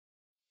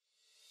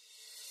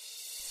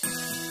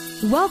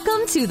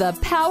Welcome to the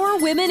Power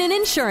Women in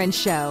Insurance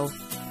Show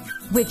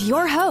with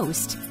your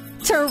host,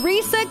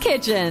 Teresa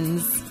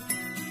Kitchens.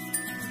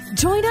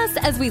 Join us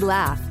as we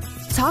laugh,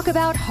 talk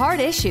about hard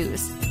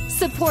issues,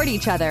 support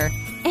each other,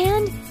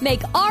 and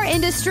make our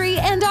industry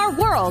and our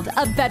world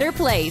a better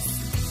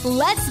place.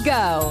 Let's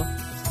go.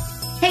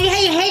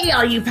 Hey,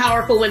 all you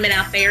powerful women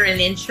out there in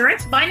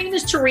insurance. My name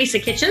is Teresa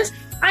Kitchens.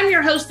 I'm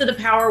your host of the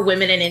Power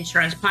Women in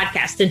Insurance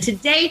podcast. And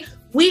today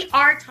we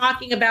are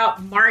talking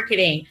about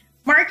marketing.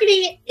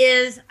 Marketing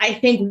is, I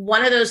think,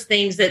 one of those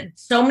things that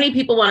so many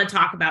people want to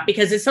talk about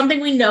because it's something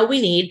we know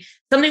we need,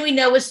 something we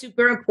know is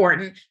super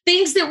important,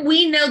 things that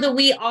we know that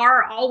we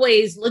are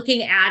always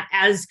looking at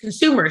as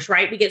consumers,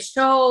 right? We get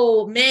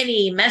so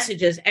many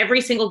messages every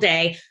single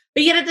day.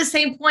 But yet at the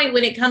same point,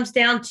 when it comes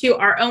down to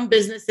our own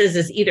businesses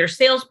as either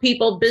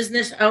salespeople,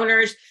 business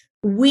owners,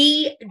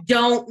 we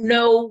don't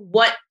know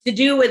what to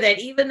do with it,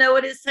 even though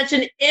it is such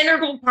an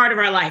integral part of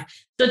our life.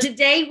 So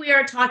today we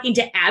are talking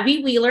to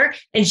Abby Wheeler,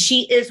 and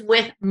she is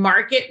with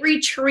Market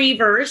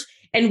Retrievers,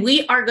 and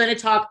we are going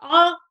to talk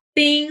all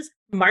things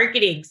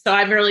marketing. So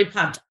I'm really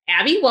pumped.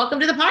 Abby, welcome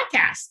to the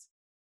podcast.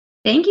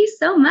 Thank you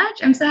so much.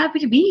 I'm so happy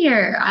to be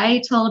here.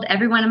 I told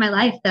everyone in my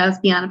life that I was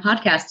being on a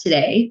podcast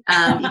today.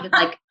 Even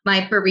like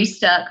my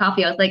barista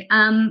coffee, I was like,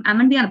 I'm going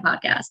to be on a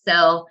podcast.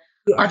 So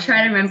I'll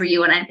try to remember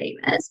you when I'm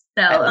famous.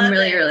 So I'm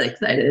really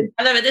excited.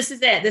 I love it. This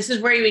is it. This is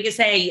where we can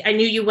say, I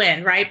knew you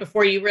win, right?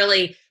 Before you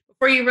really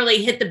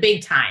hit the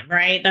big time,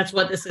 right? That's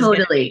what this is.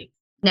 Totally.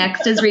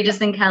 Next is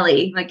Regis and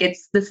Kelly.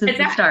 This is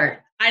the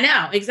start. I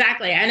know.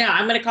 Exactly. I know.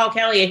 I'm going to call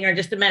Kelly in here in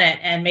just a minute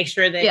and make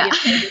sure that you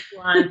get this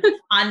one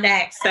on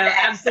next. So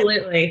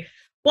absolutely.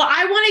 Well,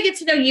 I want to get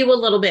to know you a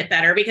little bit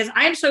better because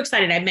I'm so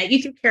excited. I met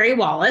you through Carrie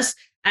Wallace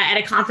at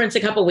a conference a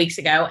couple of weeks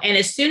ago. And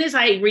as soon as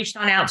I reached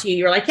on out to you,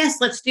 you were like, yes,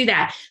 let's do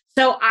that.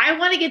 So I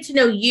want to get to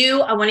know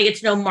you. I want to get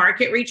to know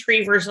Market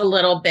Retrievers a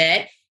little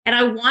bit. And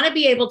I want to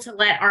be able to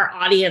let our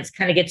audience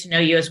kind of get to know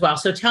you as well.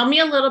 So tell me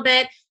a little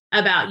bit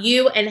about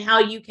you and how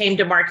you came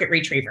to Market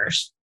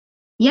Retrievers.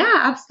 Yeah,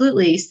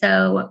 absolutely.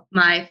 So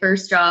my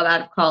first job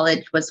out of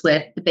college was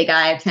with the Big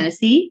I of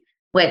Tennessee,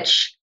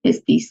 which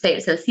is the state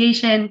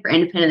association for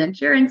independent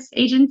insurance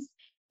agents.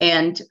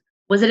 And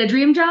was it a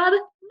dream job?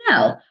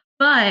 No,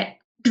 but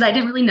because I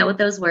didn't really know what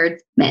those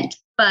words meant,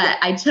 but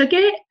I took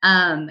it.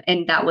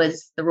 And that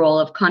was the role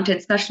of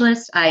content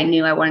specialist. I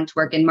knew I wanted to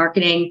work in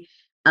marketing,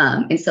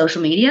 in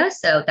social media.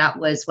 So that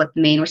was what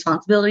the main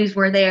responsibilities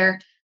were there.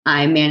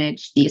 I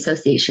managed the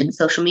association's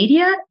social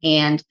media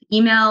and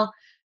email,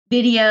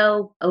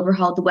 video,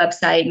 overhauled the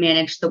website,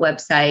 managed the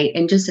website,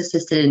 and just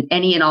assisted in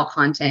any and all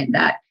content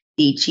that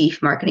the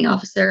chief marketing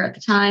officer at the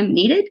time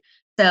needed.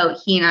 So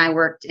he and I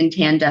worked in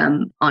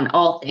tandem on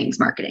all things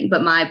marketing,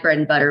 but my bread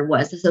and butter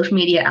was the social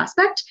media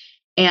aspect,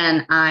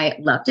 and I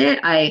loved it.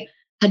 I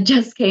had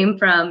just came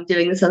from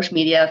doing the social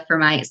media for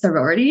my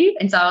sorority,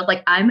 and so I was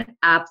like, I'm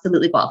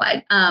absolutely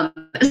qualified.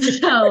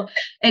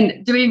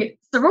 And doing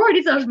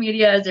sorority social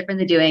media is different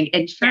than doing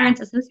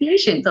insurance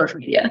association social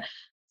media.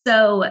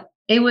 So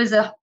it was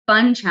a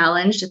fun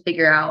challenge to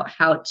figure out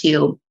how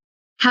do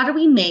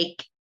we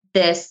make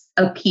this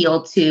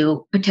appeal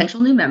to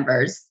potential new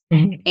members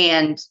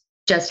and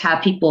just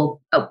have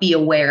people be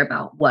aware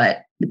about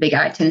what the Big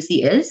I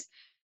Tennessee is.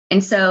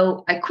 And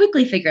so I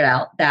quickly figured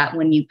out that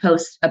when you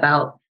post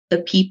about the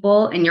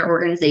people in your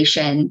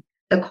organization,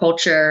 the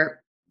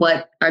culture,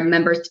 what our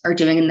members are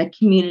doing in the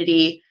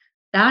community,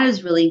 that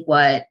is really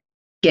what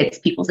gets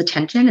people's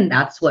attention. And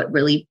that's what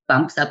really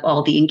bumps up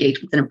all the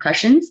engagements and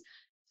impressions.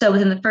 So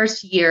within the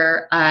first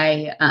year,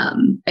 I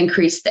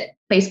increased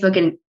Facebook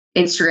and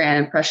Instagram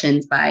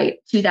impressions by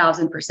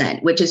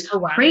 2,000%, which is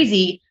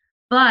crazy,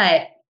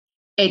 but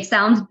it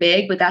sounds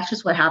big, but that's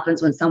just what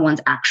happens when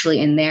someone's actually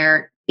in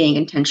there being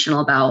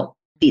intentional about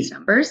these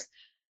numbers.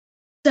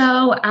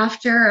 So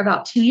after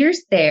about 2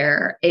 years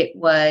there, it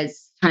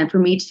was time for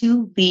me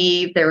to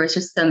leave. There was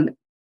just some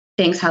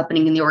things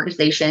happening in the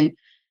organization.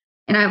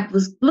 And I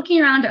was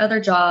looking around at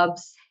other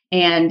jobs,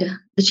 and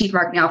the chief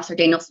marketing officer,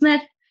 Daniel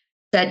Smith,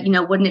 said,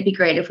 wouldn't it be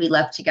great if we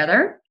left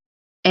together?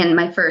 And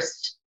my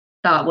first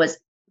thought was,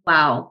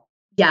 wow,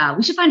 yeah,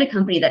 we should find a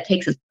company that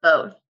takes us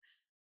both,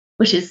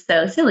 which is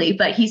so silly.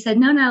 But he said,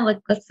 no,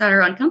 let's start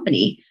our own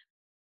company.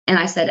 And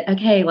I said,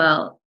 okay,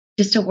 well,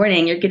 just a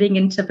warning, you're getting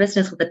into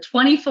business with a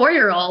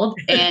 24-year-old.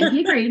 And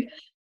he agreed.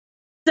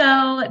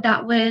 So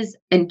that was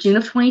in June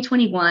of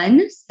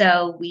 2021.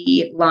 So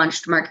we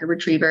launched Market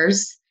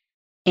Retrievers,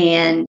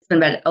 and it's been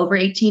about over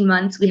 18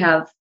 months. We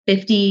have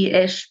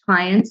 50-ish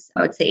clients.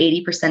 I would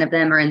say 80% of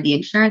them are in the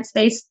insurance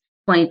space.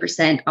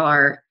 20%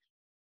 are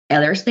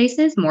other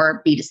spaces,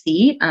 more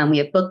B2C. We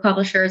have book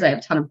publishers. I have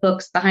a ton of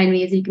books behind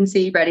me, as you can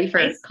see, ready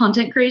for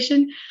content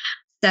creation.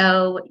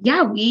 So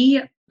yeah,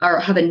 we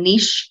have a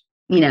niche,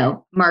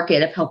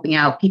 market of helping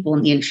out people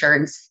in the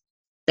insurance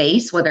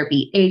space, whether it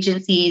be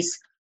agencies,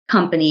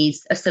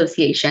 companies,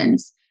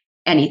 associations,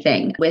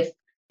 anything with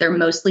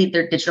mostly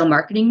their digital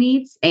marketing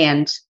needs.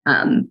 And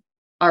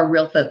our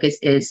real focus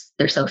is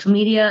their social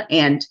media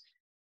and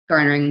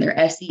garnering their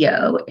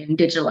SEO and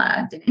digital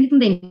ads and anything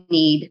they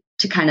need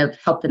to kind of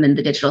help them in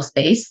the digital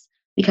space.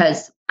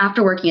 Because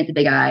after working at the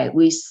Big I,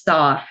 we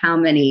saw how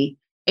many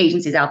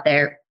agencies out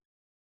there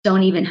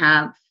don't even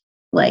have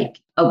like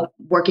a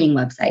working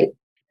website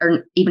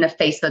or even a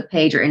Facebook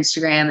page or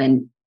Instagram.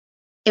 And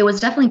it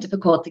was definitely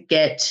difficult to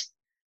get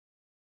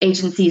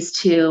agencies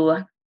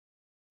to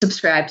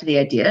subscribe to the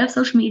idea of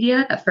social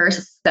media at first,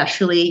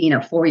 especially,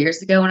 4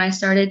 years ago when I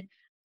started.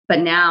 But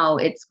now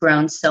it's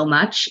grown so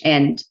much.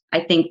 And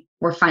I think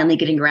we're finally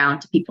getting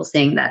around to people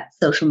saying that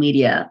social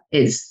media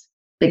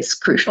it's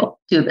crucial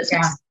to a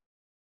business.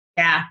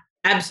 Yeah,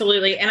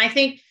 absolutely. And I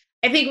think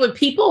when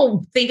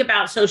people think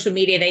about social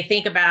media, they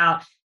think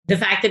about the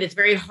fact that it's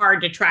very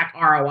hard to track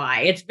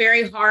ROI. It's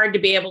very hard to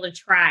be able to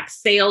track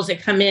sales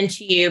that come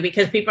into you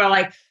because people are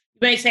like, you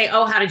may say,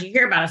 oh, how did you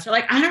hear about us? So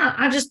like, I don't know.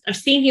 I've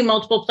seen you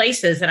multiple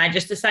places and I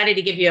just decided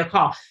to give you a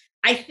call.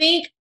 I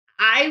think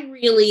I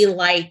really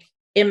like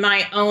in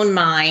my own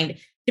mind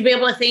to be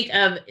able to think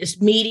of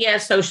media,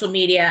 social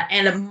media,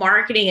 and of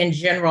marketing in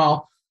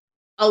general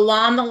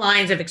along the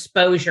lines of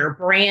exposure,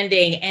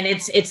 branding. And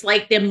it's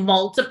like the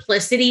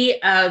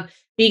multiplicity of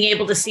being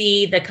able to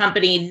see the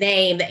company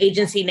name, the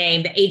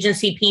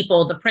agency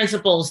people, the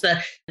principles,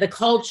 the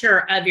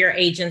culture of your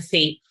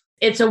agency.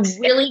 It's a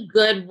really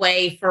good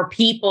way for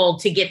people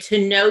to get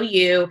to know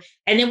you.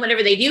 And then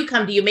whenever they do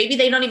come to you, maybe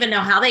they don't even know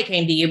how they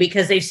came to you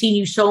because they've seen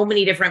you so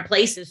many different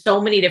places, so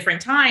many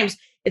different times.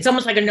 It's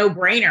almost like a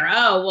no-brainer.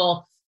 Oh,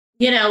 well,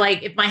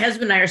 like if my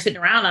husband and I are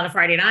sitting around on a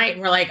Friday night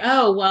and we're like,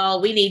 oh,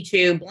 well, we need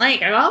to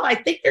blank. I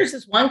think there's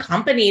this one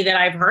company that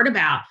I've heard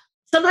about.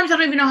 Sometimes I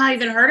don't even know how I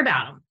even heard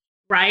about them.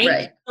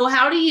 Right. So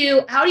how do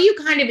you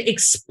kind of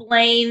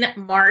explain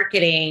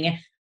marketing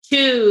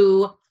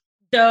to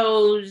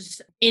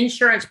those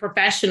insurance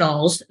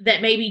professionals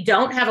that maybe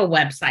don't have a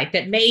website,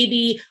 that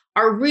maybe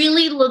are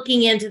really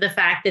looking into the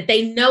fact that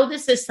they know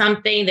this is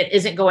something that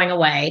isn't going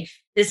away.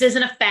 This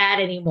isn't a fad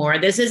anymore.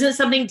 This isn't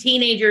something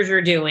teenagers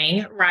are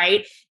doing,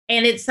 right?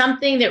 And it's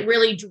something that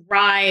really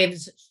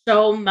drives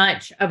so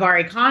much of our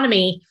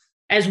economy,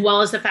 as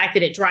well as the fact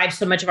that it drives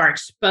so much of our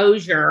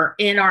exposure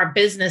in our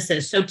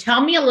businesses. So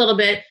tell me a little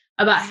bit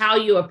about how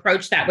you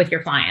approach that with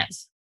your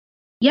clients.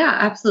 Yeah,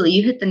 absolutely.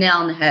 You hit the nail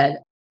on the head.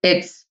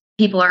 It's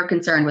people are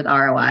concerned with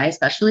ROI,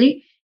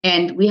 especially,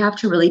 and we have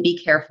to really be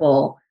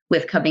careful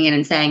with coming in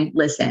and saying,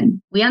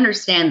 listen, we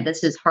understand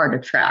this is hard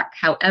to track.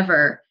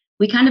 However,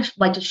 we kind of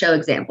like to show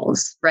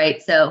examples,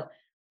 right? So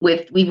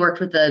we worked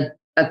with an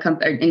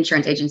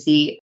insurance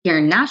agency here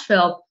in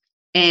Nashville,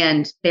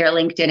 and their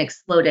LinkedIn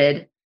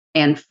exploded.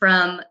 And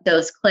from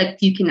those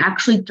clicks, you can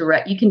actually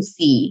you can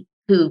see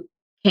who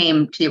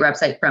came to your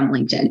website from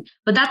LinkedIn.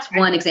 But that's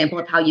one example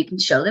of how you can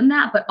show them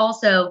that. But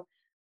also,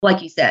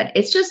 like you said,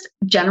 it's just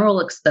general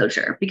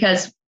exposure,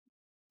 because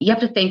you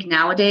have to think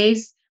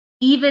nowadays,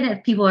 even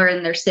if people are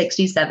in their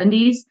 60s,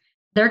 70s,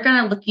 they're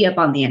going to look you up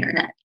on the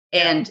internet.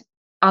 And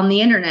on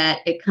the internet,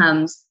 it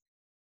comes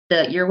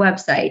your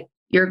website,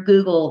 your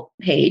Google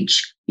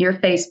page, your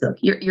Facebook,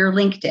 your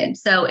LinkedIn.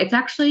 So it's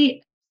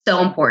actually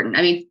so important.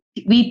 I mean,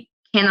 we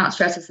cannot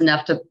stress this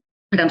enough to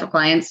potential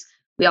clients.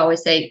 We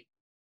always say,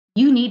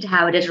 you need to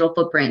have a digital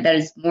footprint that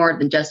is more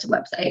than just a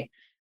website.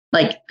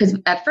 Like, because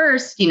at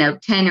first, 10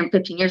 or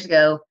 15 years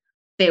ago,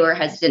 they were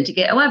hesitant to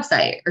get a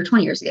website, or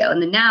 20 years ago.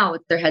 And then now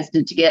they're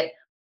hesitant to get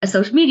a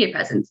social media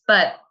presence.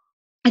 But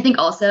I think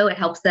also it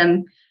helps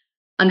them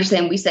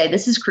understand, we say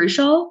this is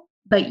crucial,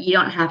 but you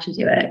don't have to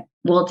do it.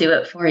 We'll do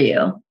it for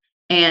you.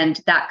 And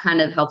that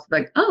kind of helps,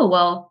 like, oh,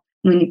 well,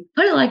 when you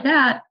put it like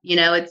that,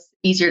 it's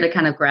easier to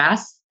kind of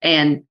grasp.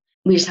 And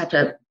we just have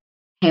to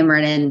hammer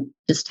it in,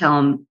 just tell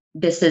them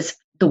this is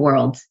the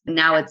world.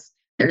 Now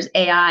there's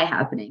AI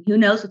happening. Who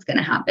knows what's going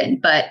to happen?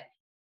 But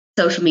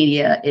social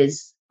media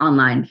is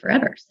online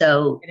forever.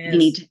 So you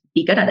need to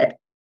be good at it.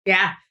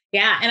 Yeah.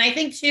 Yeah. And I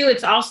think too,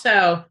 it's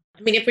also,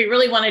 if we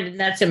really wanted to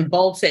nuts and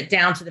bolts it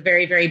down to the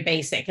very, very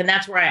basic, and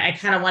that's where I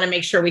kind of want to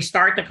make sure we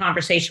start the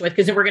conversation with,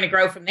 because then we're going to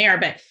grow from there.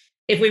 But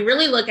if we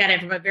really look at it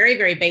from a very,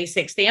 very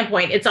basic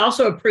standpoint, it's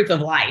also a proof of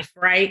life,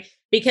 right?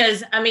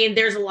 Because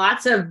there's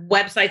lots of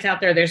websites out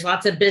there. There's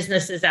lots of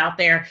businesses out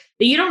there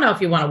that you don't know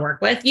if you want to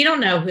work with. You don't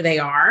know who they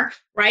are,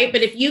 right?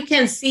 But if you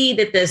can see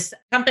that this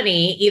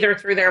company, either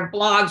through their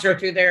blogs or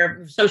through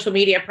their social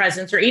media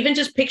presence, or even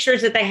just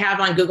pictures that they have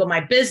on Google My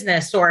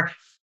Business, or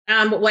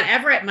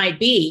whatever it might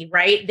be,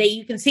 right?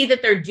 You can see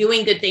that they're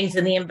doing good things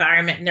in the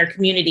environment, in their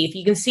community. If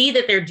you can see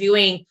that they're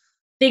doing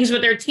things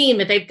with their team,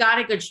 that they've got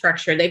a good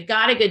structure, they've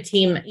got a good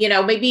team,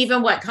 maybe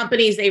even what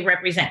companies they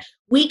represent.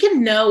 We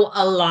can know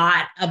a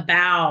lot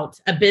about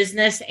a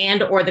business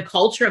and or the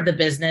culture of the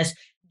business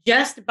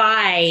just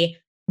by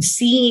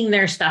seeing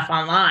their stuff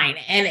online.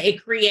 And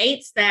it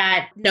creates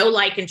that know,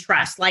 like, and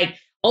trust. Like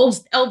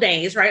old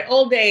days, right?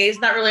 Old days,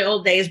 not really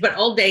old days, but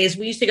old days,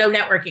 we used to go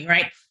networking,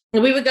 right?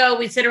 And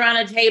we'd sit around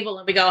a table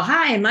and we go,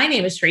 hi, my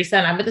name is Teresa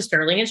and I'm with the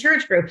Sterling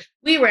Insurance Group.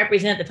 We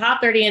represent the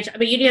top 30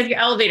 you'd have your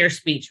elevator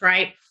speech,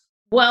 right?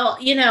 Well,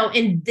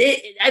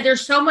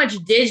 there's so much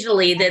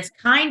digitally that's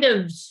kind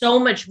of so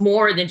much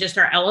more than just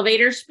our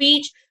elevator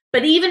speech.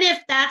 But even if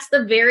that's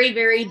the very,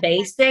 very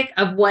basic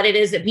of what it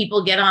is that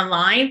people get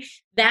online,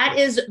 that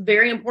is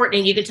very important.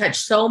 And you can touch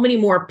so many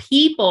more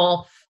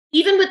people,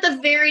 even with the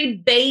very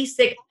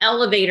basic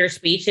elevator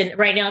speech. And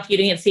right now, if you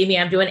didn't see me,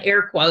 I'm doing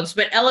air quotes,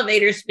 but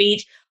elevator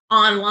speech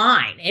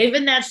online.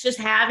 Even that's just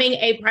having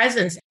a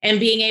presence and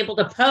being able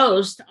to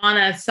post on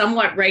a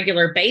somewhat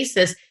regular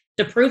basis.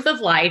 It's a proof of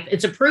life.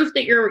 It's a proof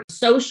that you're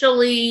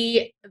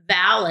socially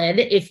valid,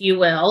 if you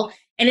will.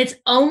 And it's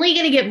only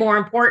going to get more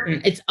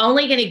important. It's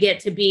only going to get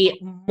to be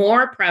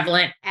more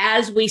prevalent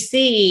as we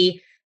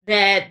see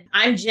that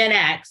I'm Gen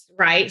X,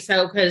 right?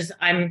 So, because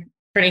I'm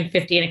turning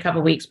 50 in a couple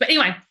of weeks. But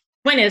anyway,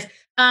 point is,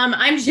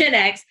 I'm Gen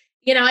X,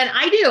 and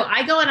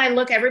I go and I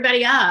look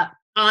everybody up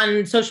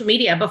on social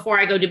media before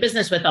I go do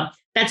business with them.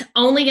 That's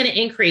only going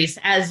to increase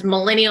as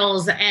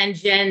millennials and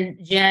Gen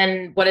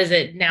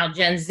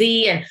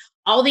Z and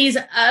all these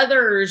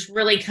others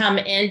really come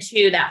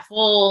into that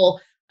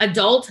full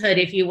adulthood,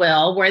 if you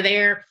will, where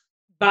they're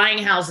buying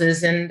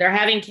houses and they're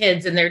having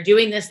kids and they're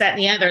doing this, that, and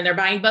the other, and they're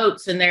buying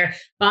boats and they're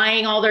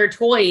buying all their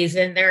toys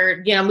and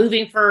they're,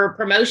 moving for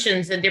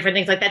promotions and different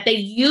things like that. They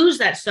use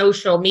that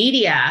social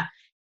media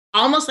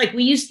almost like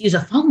we used to use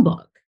a phone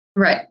book.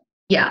 Right.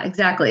 Yeah,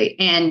 exactly.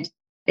 And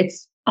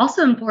it's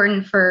also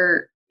important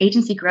for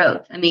agency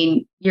growth. I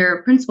mean,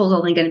 your principal is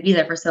only going to be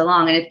there for so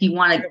long. And if you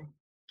want to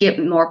get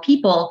more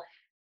people,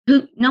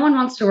 no one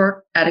wants to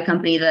work at a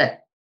company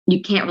that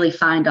you can't really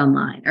find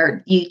online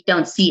or you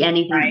don't see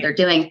anything that they're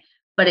doing.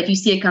 But if you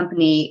see a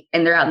company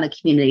and they're out in the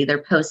community,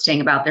 they're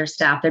posting about their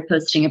staff, they're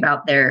posting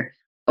about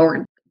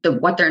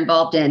what they're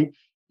involved in,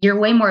 you're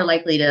way more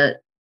likely to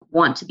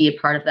want to be a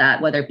part of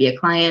that, whether it be a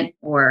client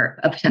or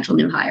a potential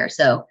new hire.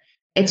 So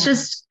it's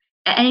just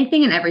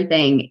anything and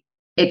everything.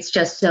 It's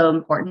just so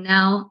important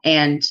now.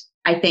 And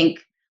I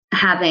think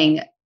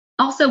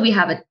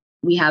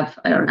we have,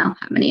 I don't know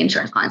how many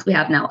insurance clients we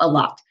have now, a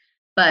lot,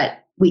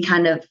 but we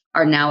kind of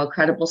are now a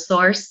credible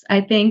source,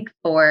 I think,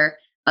 for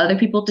other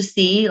people to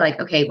see like,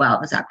 okay, wow,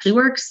 this actually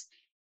works.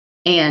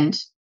 And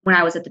when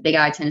I was at the Big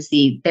I,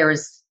 Tennessee, there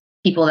was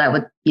people that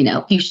would,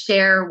 if you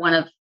share one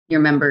of your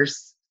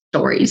members'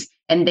 stories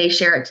and they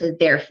share it to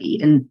their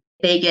feed and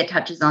they get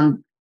touches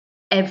on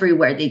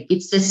everywhere,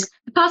 it's just,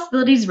 the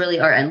possibilities really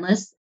are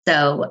endless.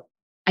 So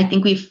I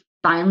think we've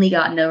finally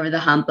gotten over the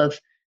hump of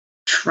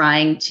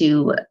trying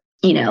to,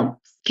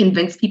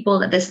 convince people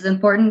that this is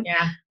important.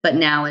 Yeah. But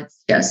now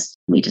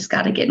we just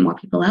got to get more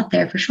people out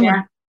there for sure.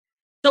 Yeah.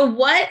 So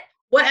what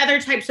other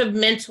types of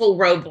mental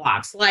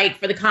roadblocks, like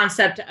for the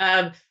concept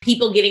of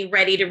people getting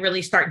ready to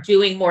really start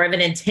doing more of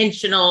an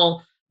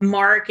intentional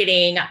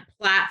marketing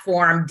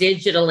platform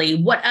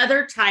digitally, what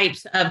other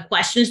types of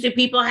questions do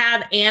people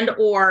have, and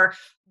or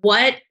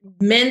what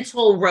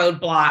mental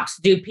roadblocks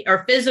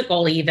or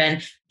physical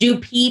even, do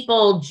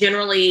people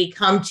generally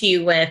come to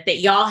you with that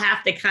y'all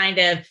have to kind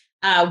of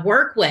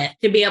work with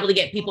to be able to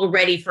get people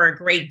ready for a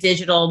great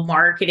digital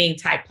marketing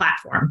type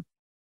platform?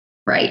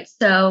 Right.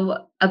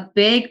 So a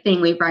big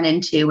thing we've run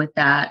into with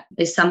that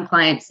is some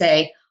clients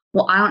say,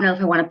 well, I don't know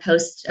if I want to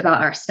post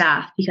about our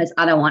staff because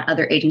I don't want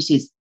other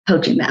agencies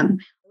poaching them.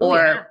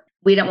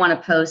 We don't want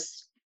to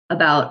post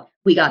about,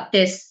 we got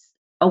this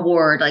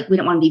award. Like, we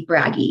don't want to be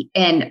braggy.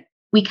 And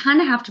we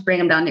kind of have to bring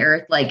them down to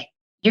earth. Like,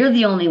 you're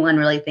the only one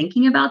really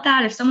thinking about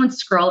that. If someone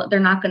scroll it, they're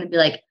not going to be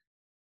like,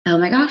 oh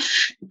my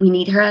gosh, we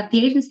need her at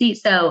the agency.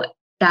 So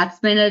that's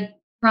been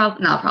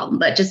not a problem,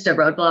 but just a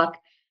roadblock.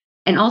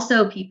 And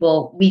also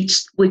people, we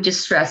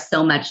just stress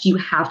so much. You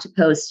have to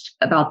post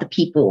about the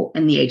people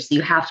in the agency.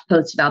 You have to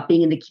post about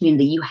being in the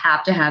community. You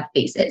have to have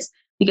faces,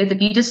 because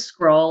if you just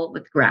scroll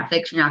with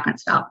graphics, you're not going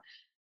to stop.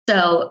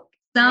 So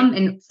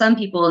some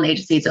people in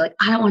agencies are like,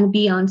 I don't want to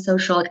be on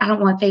social. Like, I don't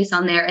want a face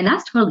on there. And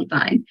that's totally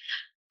fine.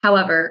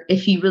 However,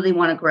 if you really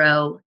want to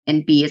grow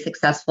and be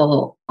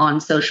successful on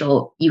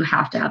social, you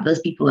have to have those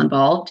people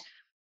involved,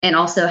 and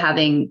also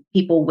having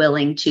people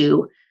willing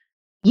to,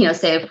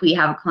 say if we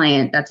have a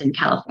client that's in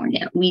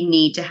California, we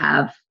need to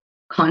have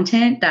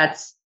content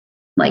that's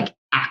like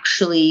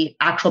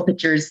actual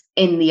pictures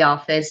in the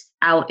office,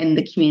 out in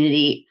the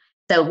community.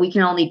 So we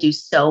can only do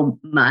so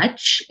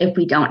much if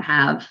we don't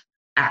have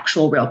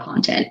actual real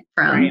content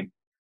from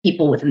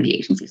people within the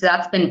agency. So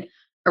that's been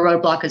a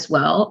roadblock as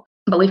well.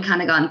 But we've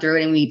kind of gone through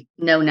it, and we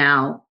know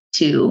now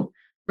to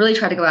really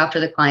try to go after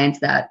the clients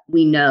that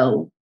we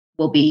know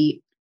will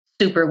be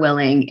super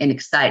willing and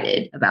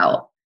excited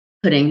about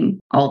putting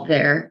all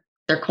their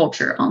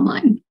culture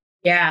online.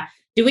 Yeah.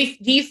 Do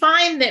you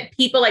find that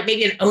people, like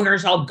maybe an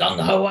owner's all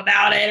gung-ho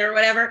about it or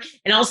whatever,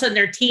 and all of a sudden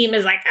their team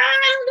is like,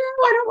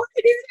 I don't want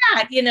to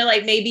do that.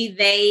 Like maybe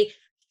they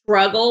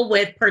struggle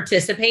with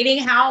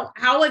participating. How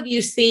have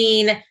you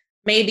seen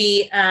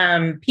maybe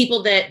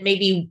people that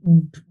maybe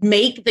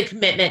make the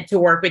commitment to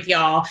work with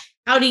y'all?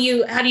 How do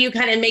you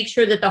kind of make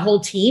sure that the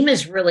whole team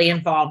is really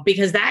involved?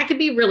 Because that could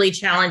be really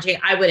challenging.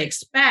 I would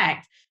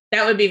expect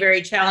that would be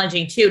very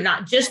challenging too.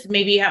 Not just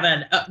maybe you have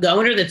the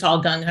owner that's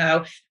all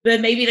gung-ho, but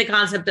maybe the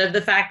concept of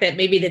the fact that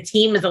maybe the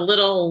team is a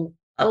little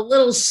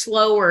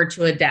slower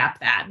to adapt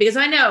that. Because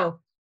I know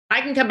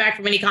I can come back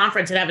from any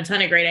conference and have a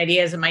ton of great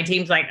ideas. And my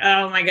team's like,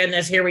 oh my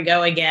goodness, here we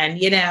go again.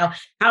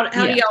 How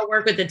do y'all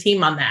work with the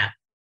team on that?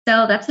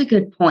 So that's a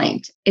good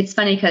point. It's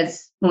funny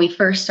because when we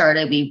first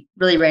started, we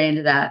really ran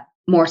into that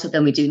more so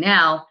than we do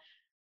now.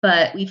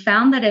 But we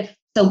found that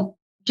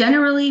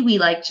generally we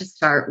like to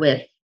start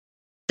with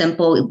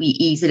simple, we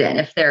ease it in.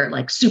 If they're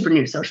like super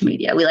new to social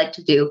media, we like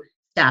to do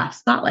staff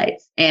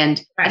spotlights.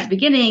 And at the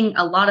beginning,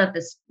 a lot of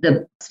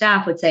the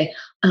staff would say,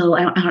 oh,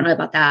 I don't know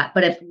about that.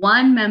 But if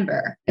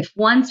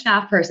one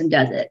staff person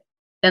does it,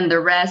 then the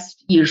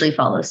rest usually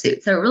follow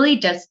suit. So it really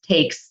just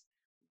takes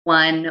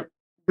one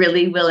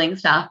really willing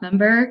staff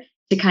member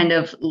to kind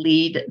of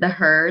lead the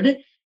herd.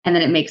 And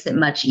then it makes it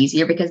much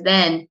easier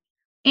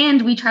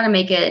and we try to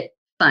make it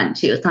fun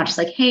too. It's not just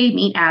like, hey,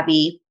 meet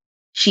Abby.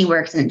 She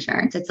works in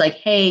insurance. It's like,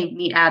 hey,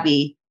 meet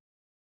Abby.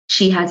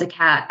 She has a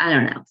cat. I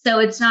don't know. So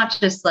it's not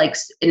just like,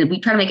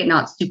 we try to make it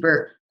not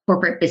super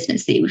corporate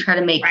businessy. We try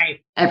to make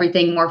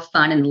everything more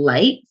fun and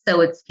light.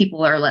 So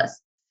people are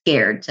less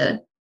scared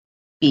to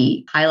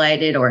be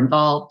highlighted or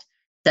involved.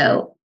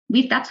 So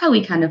that's how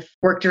we kind of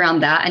worked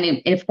around that.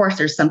 And of course,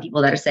 there's some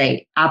people that are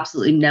saying,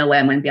 absolutely no way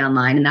I'm going to be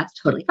online. And that's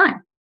totally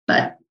fine.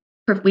 But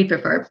we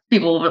prefer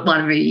people would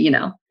want to be,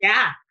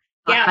 Yeah.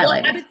 Well,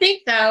 I would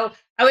think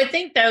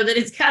though that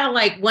it's kind of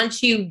like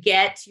once you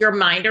get your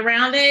mind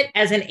around it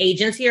as an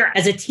agency or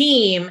as a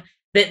team,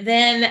 that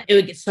then it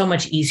would get so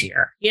much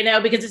easier,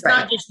 because it's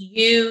not just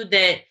you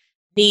that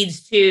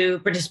needs to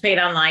participate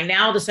online.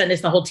 Now, all of a sudden,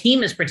 it's the whole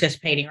team is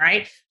participating,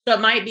 right? So it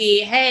might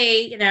be,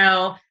 hey,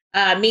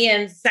 me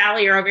and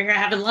Sally are over here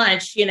having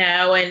lunch,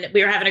 and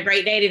we were having a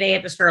great day today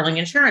at the Sterling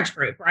Insurance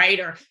Group, right?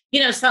 Or,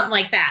 something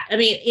like that. I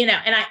mean,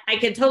 and I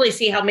can totally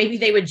see how maybe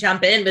they would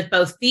jump in with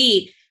both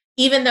feet,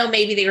 even though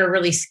maybe they were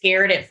really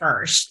scared at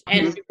first,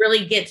 and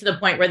really get to the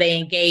point where they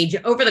engage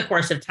over the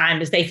course of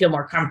time as they feel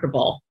more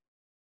comfortable.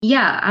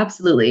 Yeah,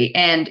 absolutely.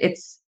 And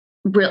it's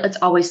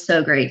always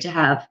so great to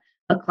have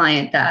a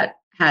client that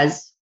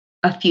has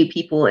a few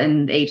people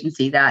in the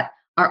agency that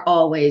are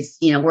always,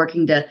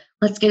 working to,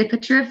 let's get a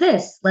picture of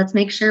this. Let's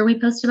make sure we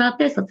post about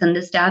this. Let's send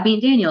this to Abby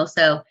and Daniel.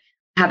 So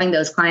having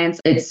those clients,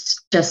 it's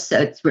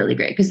really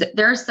great because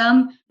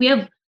we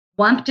have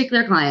one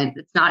particular client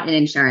that's not in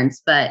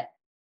insurance, but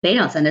they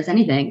don't send us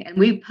anything. And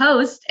we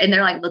post and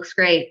they're like, looks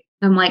great.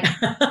 I'm like, does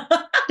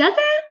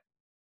it?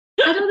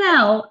 I don't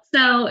know.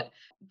 So,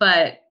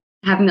 but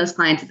having those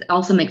clients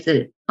also makes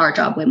our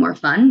job way more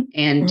fun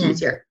and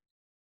easier.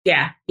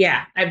 Yeah.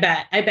 I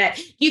bet.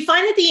 Do you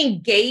find that the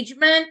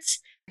engagement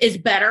is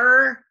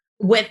better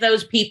with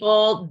those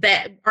people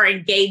that are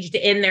engaged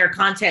in their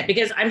content?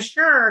 Because I'm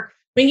sure,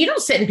 you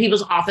don't sit in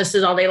people's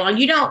offices all day long.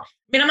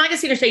 I'm not going to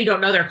sit here and say you don't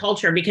know their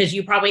culture, because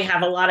you probably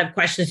have a lot of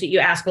questions that you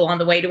ask along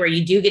the way to where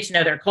you do get to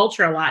know their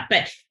culture a lot. But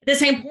at the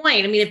same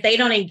point, if they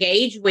don't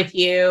engage with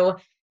you,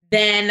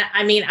 then,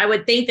 I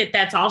would think that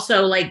that's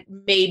also like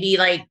maybe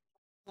like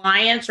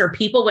clients or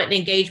people wouldn't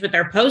engage with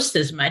their posts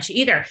as much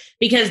either,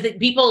 because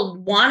people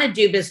want to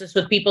do business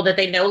with people that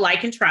they know,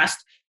 like, and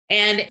trust.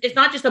 And it's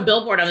not just a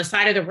billboard on the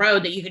side of the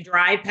road that you can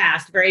drive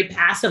past very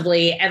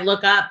passively and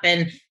look up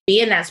and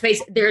be in that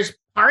space. There's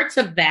parts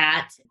of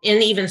that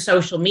in even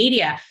social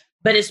media,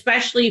 but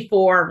especially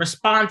for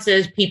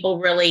responses, people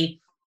really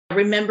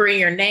remembering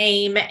your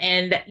name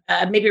and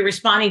maybe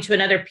responding to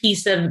another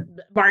piece of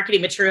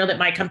marketing material that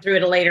might come through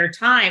at a later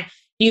time.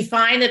 Do you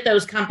find that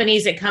those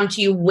companies that come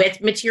to you with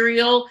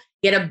material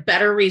get a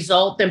better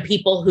result than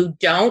people who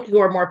don't, who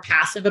are more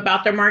passive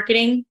about their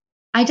marketing?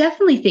 I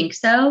definitely think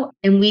so.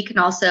 And we can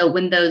also,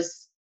 when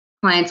those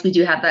clients we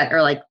do have that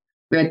are like,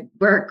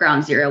 we're at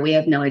ground zero, we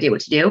have no idea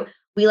what to do.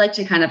 We like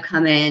to kind of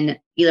come in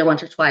either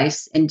once or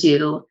twice and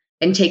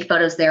take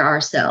photos there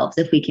ourselves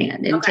if we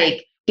can, and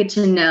get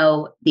to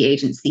know the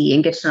agency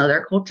and get to know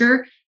their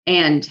culture,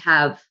 and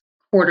have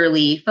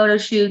quarterly photo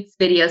shoots,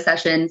 video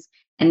sessions,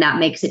 and that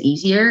makes it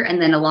easier.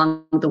 And then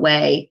along the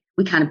way,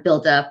 we kind of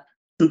build up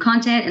some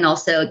content, and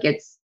also it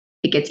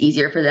gets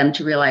easier for them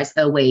to realize,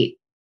 oh, wait,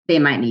 they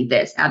might need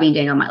this. Abby and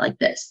Daniel might like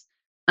this.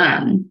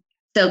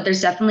 So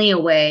there's definitely a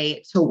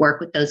way to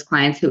work with those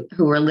clients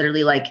who are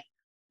literally like,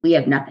 we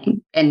have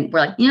nothing. And we're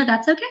like,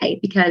 that's okay,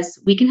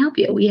 because we can help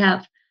you. We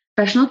have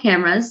professional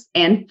cameras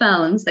and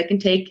phones that can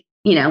take,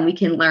 we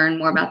can learn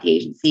more about the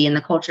agency and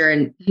the culture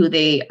and who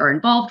they are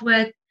involved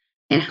with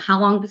and how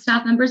long the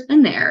staff member's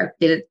been there.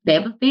 They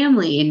have a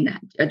family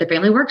and the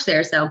family works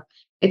there. So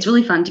it's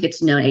really fun to get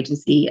to know an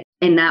agency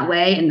in that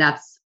way. And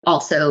that's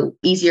also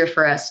easier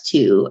for us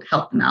to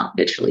help them out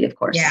digitally, of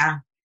course.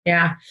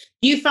 Yeah.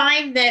 Do you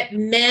find that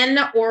men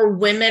or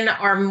women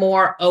are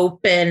more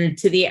open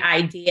to the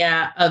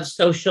idea of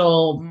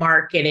social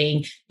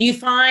marketing? Do you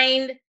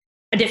find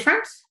a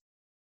difference?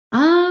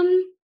 I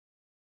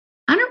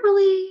don't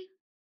really.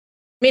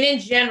 In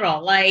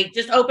general, like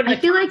just open I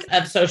feel like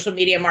of social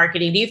media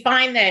marketing. Do you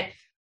find that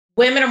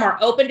women are more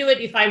open to it?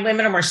 Do you find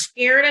women are more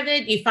scared of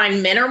it? Do you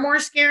find men are more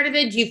scared of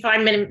it? Do you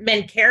find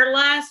men care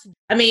less?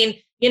 Do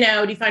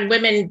you find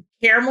women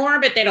care more,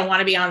 but they don't want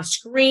to be on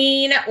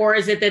screen? Or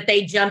is it that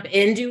they jump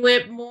into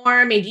it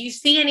more? Do you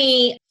see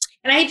any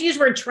and I hate to use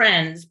the word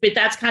trends, but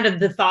that's kind of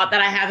the thought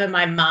that I have in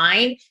my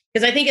mind.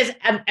 Because I think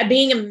as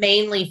being a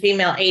mainly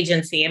female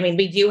agency, I mean,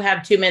 we do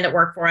have 2 men that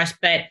work for us,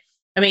 but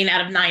I mean,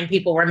 out of 9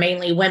 people, we're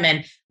mainly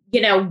women.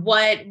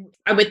 What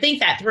I would think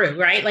that through,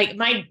 right? Like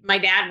my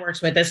dad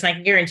works with us, and I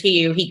can guarantee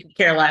you he could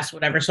care less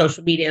whatever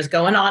social media is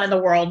going on in the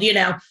world,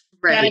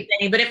 Right. kind of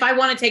thing. But if I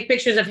want to take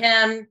pictures of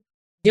him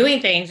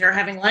doing things or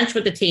having lunch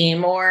with the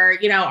team or,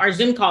 our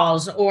Zoom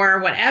calls or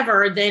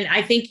whatever, then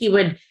I think he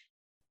would,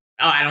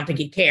 I don't think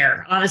he'd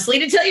care, honestly,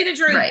 to tell you the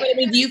truth. Right. But I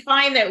mean, do you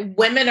find that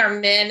women or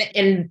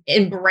men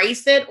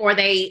embrace it, or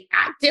they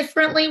act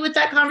differently with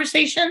that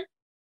conversation?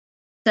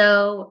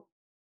 So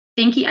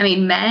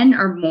men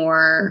are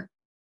more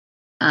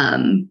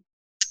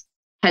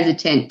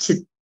hesitant to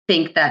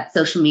think that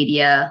social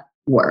media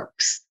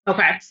works.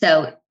 Okay.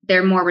 So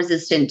they're more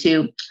resistant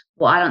to,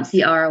 well, I don't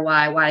see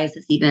ROI. Why is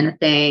this even a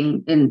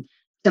thing? And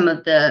some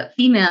of the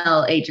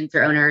female agents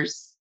or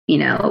owners,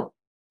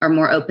 are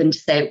more open to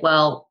say,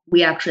 well,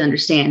 we actually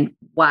understand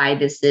why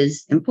this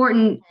is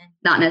important,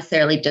 not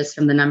necessarily just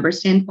from the number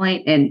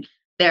standpoint. And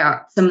there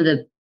are some of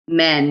the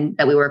men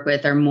that we work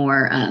with are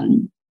more,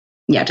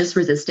 just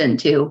resistant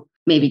to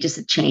maybe just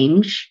a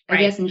change, I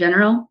guess, in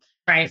general.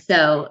 Right.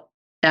 So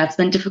that's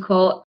been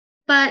difficult.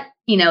 But,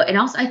 and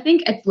also I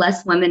think it's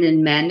less women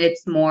and men.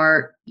 It's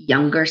more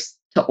younger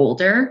to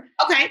older.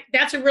 Okay.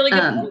 That's a really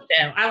good point,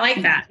 though. I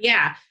like that.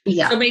 Yeah.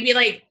 Yeah. So maybe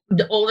like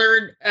the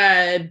older,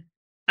 and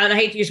I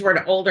hate to use the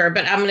word older,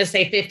 but I'm going to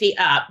say 50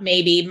 up,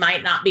 maybe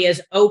might not be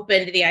as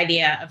open to the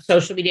idea of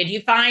social media. Do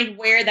you find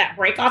where that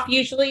breakoff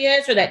usually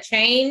is, or that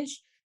change?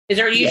 Is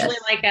there usually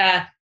like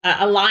a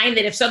line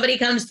that if somebody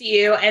comes to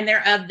you and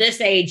they're of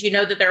this age,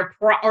 that they're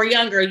or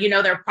younger,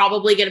 they're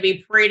probably going to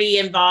be pretty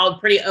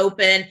involved, pretty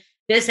open.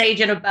 This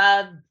age and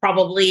above,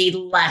 probably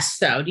less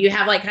so. Do you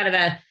have like kind of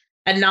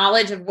a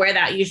knowledge of where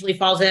that usually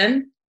falls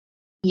in?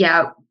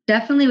 Yeah,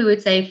 definitely. We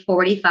would say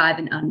 45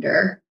 and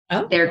under.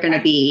 They're going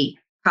to be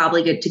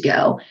probably good to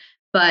go.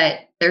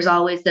 But there's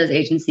always those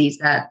agencies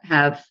that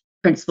have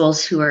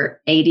principals who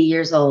are 80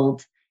 years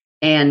old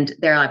and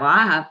they're like, well,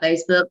 I have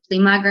Facebook to see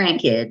my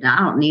grandkid and I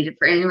don't need it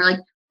for anything. We're like,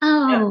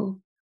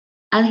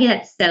 I think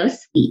that's so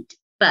sweet.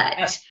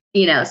 But,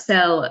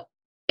 so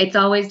it's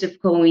always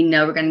difficult when we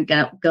know we're going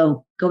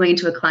to going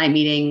into a client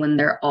meeting when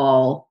they're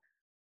all,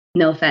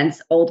 no offense,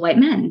 old white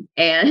men.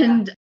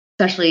 And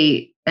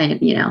especially,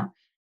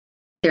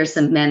 there's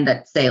some men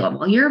that say,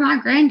 well, you're my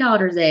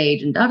granddaughter's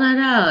age and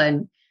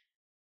And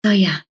so,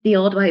 the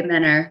old white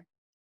men are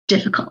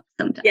difficult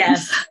sometimes.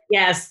 Yes.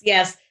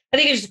 I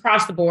think it's just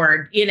across the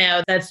board,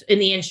 that's in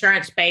the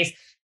insurance space.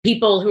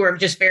 People who are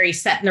just very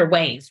set in their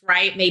ways,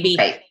 right? Maybe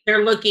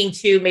they're looking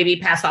to maybe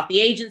pass off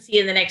the agency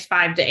in the next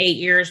 5 to 8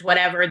 years,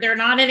 whatever. They're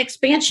not in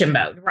expansion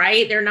mode,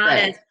 right? They're not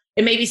in,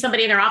 and maybe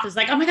somebody in their office is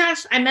like, oh my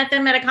gosh, I met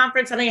them at a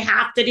conference and they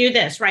have to do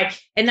this,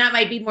 right? And that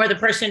might be more the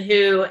person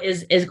who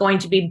is going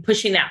to be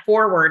pushing that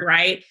forward,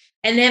 right?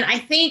 And then I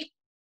think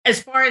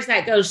as far as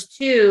that goes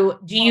too,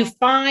 do you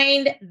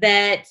find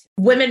that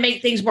women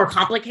make things more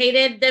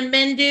complicated than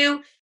men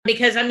do?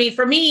 Because I mean,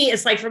 for me,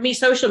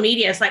 social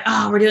media, it's like,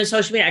 oh, we're doing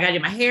social media. I got to do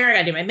my hair. I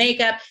got to do my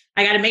makeup.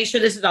 I got to make sure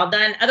this is all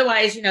done.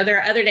 Otherwise, there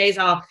are other days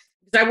because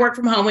I work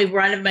from home. We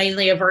run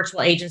mainly a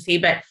virtual agency,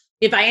 but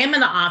if I am in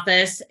the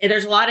office,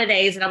 there's a lot of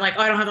days that I'm like,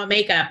 oh, I don't have on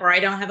makeup or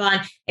I don't have on.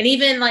 And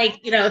even like,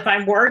 if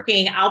I'm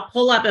working, I'll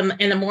pull up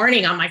in the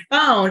morning on my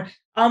phone,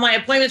 all my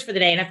appointments for the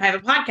day. And if I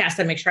have a podcast,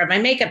 I make sure I have my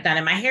makeup done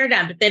and my hair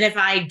done. But then if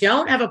I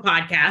don't have a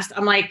podcast,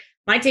 I'm like,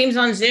 my team's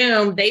on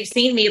Zoom. They've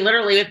seen me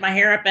literally with my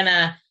hair up in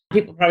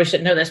people probably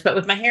shouldn't know this, but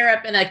with my hair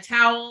up in a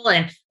towel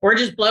and we're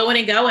just blowing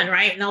and going,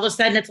 right? And all of a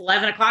sudden it's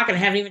 11 o'clock and I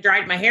haven't even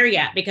dried my hair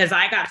yet because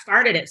I got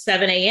started at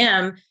 7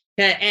 a.m.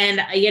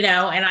 And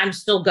I'm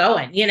still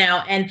going,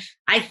 and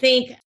I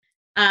think,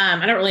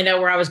 I don't really know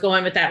where I was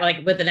going with that,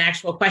 like with an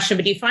actual question,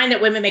 but do you find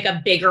that women make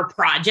a bigger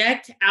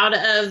project out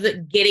of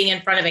getting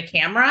in front of a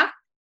camera?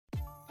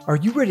 Are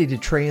you ready to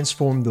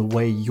transform the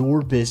way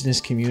your business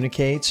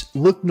communicates?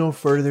 Look no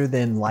further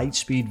than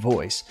Lightspeed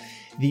Voice,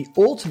 the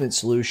ultimate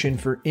solution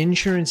for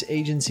insurance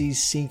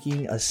agencies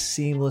seeking a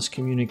seamless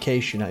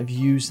communication. I've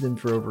used them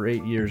for over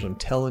 8 years. I'm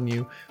telling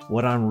you,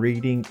 what I'm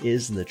reading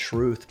is the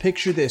truth.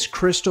 Picture this: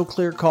 crystal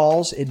clear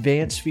calls,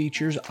 advanced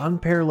features,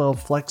 unparalleled,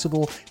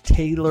 flexible,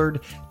 tailored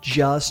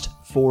just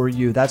for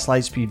you. That's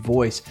Lightspeed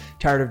Voice.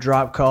 Tired of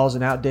drop calls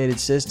and outdated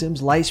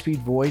systems? Lightspeed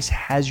Voice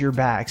has your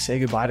back. Say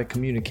goodbye to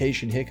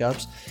communication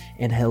hiccups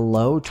and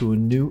hello to a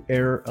new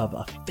era of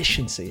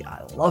efficiency.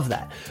 I love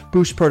that.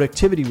 Boost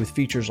productivity with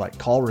features like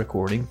call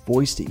recording,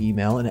 voice to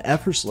email, and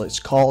effortless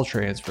call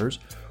transfers.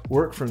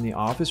 Work from the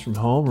office, from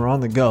home, or on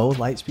the go.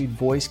 Lightspeed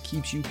Voice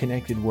keeps you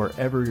connected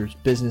wherever your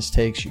business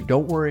takes you.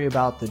 Don't worry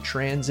about the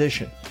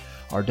transition.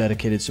 Our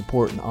dedicated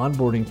support and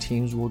onboarding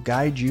teams will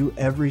guide you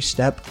every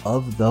step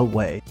of the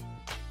way.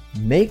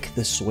 Make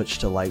the switch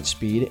to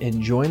Lightspeed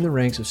and join the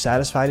ranks of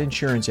satisfied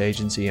insurance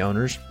agency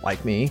owners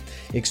like me,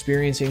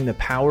 experiencing the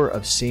power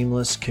of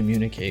seamless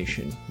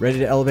communication. Ready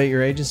to elevate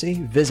your agency?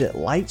 Visit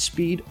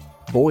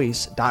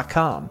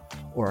lightspeedvoice.com.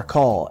 or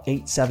call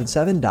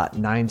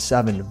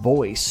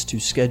 877.97-VOICE to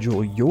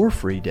schedule your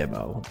free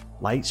demo.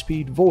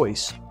 Lightspeed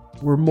Voice,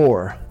 we're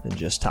more than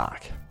just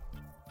talk.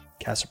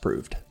 CAS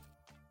approved.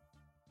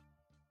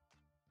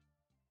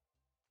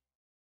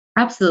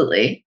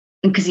 Absolutely.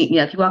 Because, if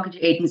you walk into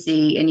your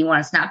agency and you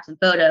want to snap some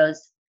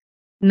photos,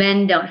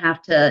 men don't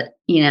have to,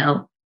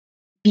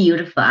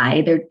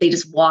 beautify. They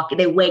just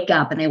they wake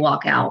up and they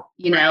walk out,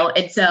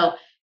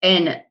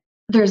 and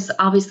there's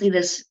obviously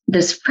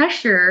this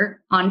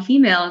pressure on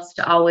females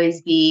to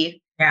always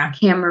be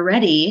camera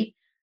ready,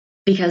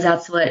 because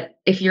that's what,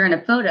 if you're in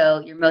a photo,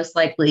 you're most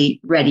likely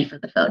ready for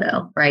the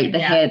photo, right? The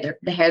hair,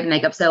 the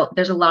makeup. So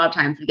there's a lot of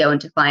times we go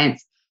into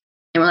clients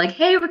and we're like,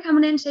 hey, we're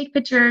coming in to take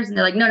pictures. And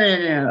they're like, no,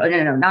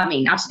 not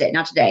me, not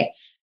today.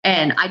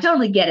 And I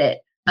totally get it.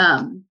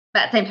 But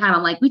at the same time,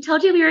 I'm like, we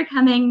told you we were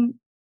coming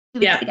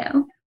 2 weeks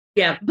ago.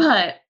 Yeah.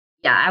 But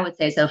I would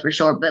say so for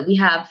sure. But we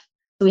have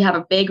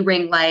a big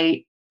ring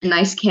light, a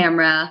nice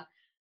camera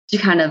to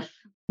kind of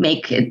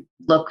make it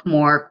look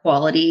more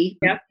quality.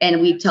 Yep.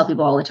 And we tell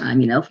people all the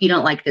time, if you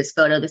don't like this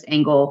photo, this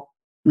angle,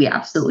 we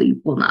absolutely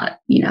will not,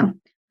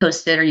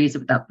 post it or use it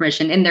without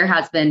permission. And there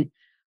has been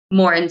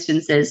more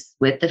instances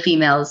with the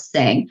females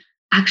saying,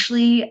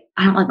 actually,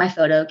 I don't like my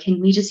photo. Can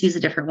we just use a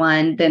different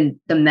one? Then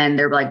the men,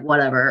 they're like,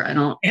 whatever.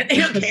 They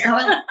don't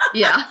care.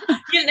 Yeah.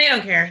 They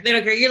don't care. They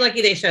don't care. You're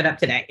lucky they showed up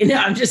today. No,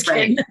 I'm just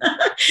kidding.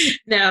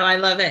 No, I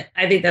love it.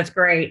 I think that's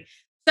great.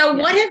 So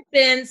what have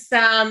been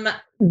some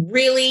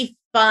really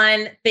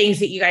fun things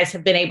that you guys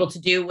have been able to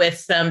do with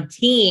some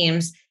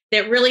teams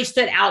that really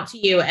stood out to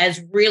you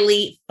as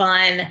really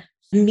fun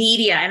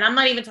media? And I'm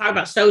not even talking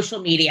about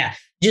social media,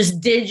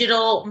 just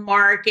digital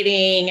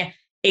marketing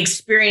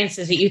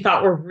experiences that you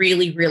thought were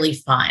really, really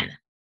fun.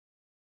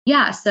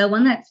 Yeah. So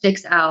one that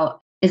sticks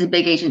out is a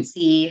big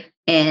agency,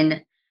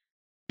 and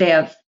they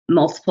have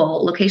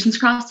multiple locations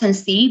across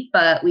Tennessee,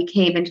 but we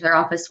came into their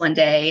office one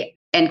day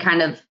and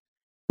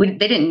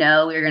they didn't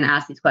know we were going to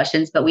ask these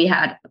questions, but we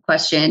had a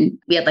question.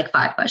 We had like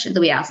 5 questions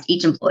that we asked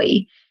each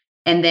employee.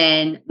 And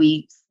then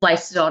we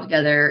spliced it all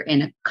together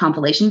in a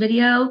compilation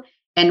video.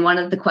 And one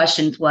of the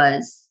questions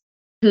was,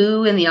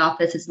 who in the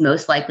office is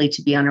most likely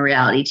to be on a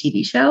reality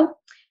TV show?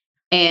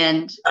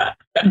 And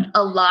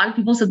a lot of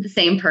people said the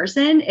same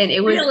person. And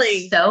it was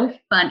so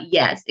fun.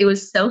 Yes, it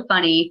was so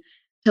funny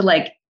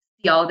to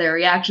see all their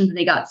reactions, and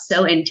they got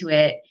so into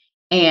it.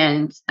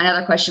 And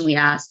another question we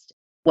asked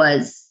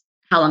was,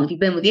 how long have you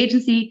been with the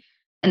agency?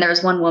 And there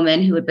was one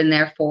woman who had been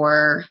there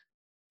for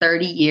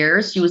 30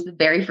 years. She was the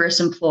very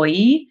first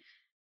employee.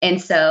 And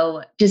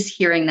so just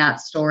hearing that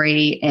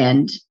story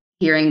and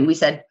we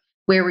said,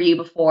 where were you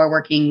before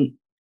working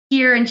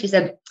here? And she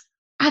said,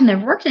 I've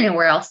never worked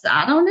anywhere else.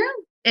 I don't know.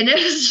 And it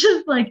was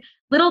just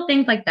little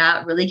things like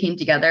that really came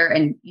together,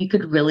 and you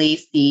could really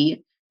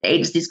see the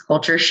agency's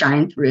culture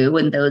shine through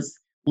in those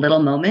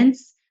little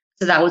moments.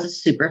 So that was a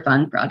super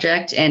fun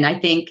project. And I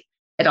think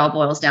it all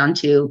boils down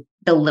to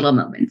the little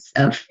moments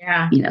of,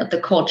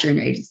 the culture in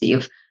your agency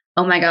of,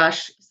 oh my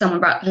gosh, someone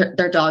brought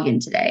their dog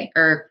in today,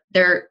 or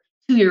their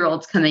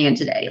 2-year-old's coming in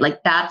today.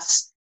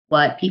 That's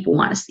what people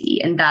want to see.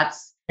 And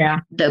that's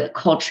the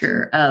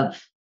culture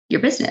of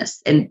your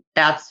business. And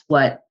that's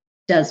what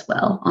does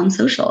well on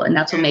social. And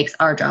that's what makes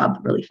our job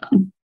really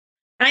fun.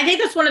 And I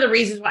think that's one of the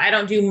reasons why I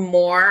don't do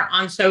more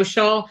on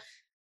social.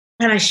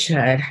 And I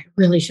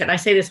really should. I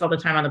say this all the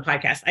time on the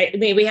podcast.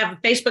 We have a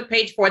Facebook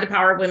page for the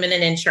Power of Women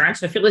in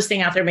Insurance. So if you're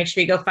listening out there, make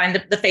sure you go find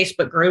the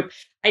Facebook group.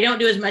 I don't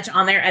do as much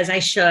on there as I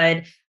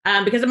should,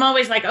 because I'm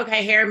always like,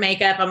 okay, hair,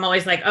 makeup. I'm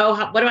always like,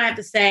 what do I have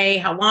to say?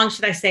 How long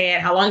should I say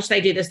it? How long should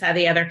I do this, that,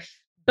 the other?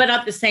 But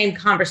at the same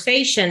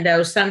conversation,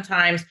 though,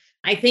 sometimes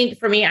I think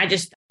for me, I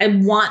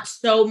want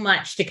so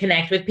much to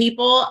connect with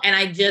people. And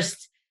I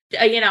just,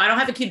 I don't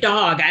have a cute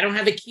dog. I don't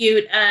have a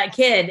cute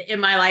kid in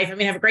my life.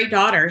 I have a great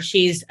daughter.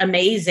 She's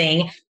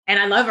amazing. And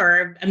I love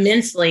her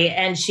immensely.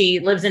 And she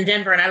lives in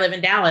Denver and I live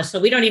in Dallas. So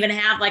we don't even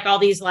have all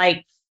these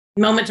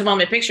moment to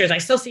moment pictures. I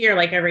still see her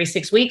every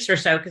 6 weeks or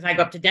so, because I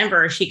go up to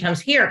Denver or she comes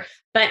here.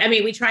 But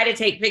we try to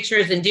take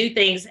pictures and do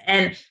things.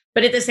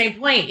 But at the same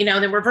point,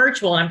 then we're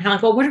virtual, and I'm kind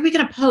of well, what are we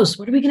going to post?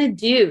 What are we going to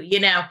do?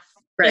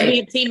 Right. We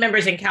have team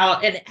members in Cal.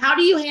 And how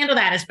do you handle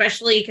that?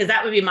 Especially because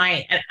that would be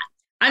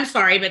I'm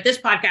sorry, but this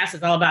podcast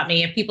is all about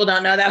me. If people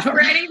don't know that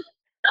already.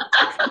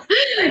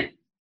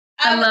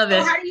 I love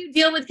it. How do you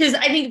deal with, because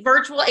I think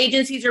virtual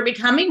agencies are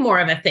becoming more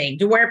of a thing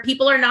to where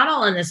people are not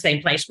all in the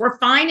same place. We're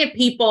fine if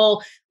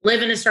people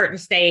live in a certain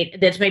state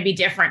that's maybe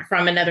different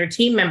from another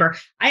team member.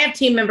 I have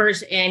team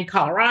members in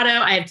Colorado.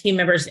 I have team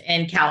members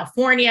in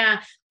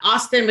California,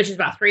 Austin, which is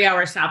about 3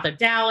 hours south of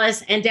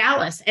Dallas, and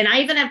Dallas. And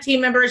I even have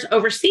team members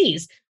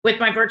overseas with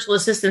my virtual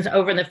assistants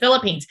over in the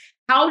Philippines.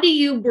 How do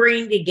you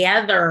bring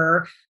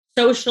together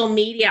social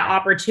media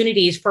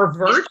opportunities for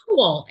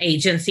virtual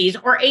agencies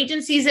or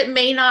agencies that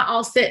may not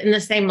all sit in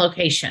the same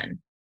location?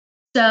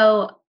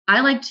 So I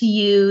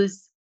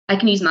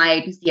can use my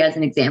agency as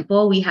an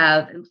example. We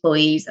have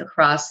employees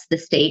across the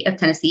state of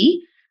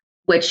Tennessee,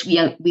 which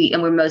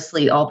we're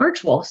mostly all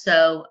virtual.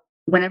 So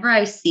whenever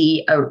I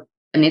see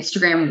an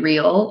Instagram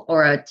reel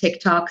or a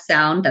TikTok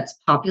sound that's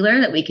popular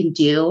that we can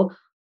do,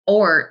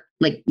 or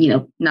like, we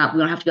don't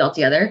have to be all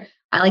together.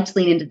 I like to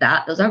lean into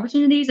those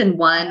opportunities. And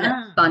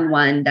one fun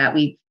one that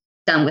we've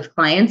done with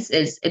clients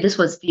is, this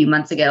was a few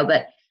months ago,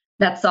 but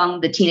that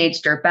song, The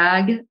Teenage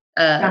Dirtbag.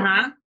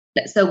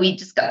 So we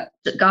just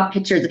got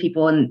pictures of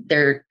people in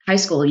their high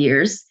school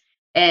years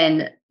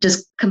and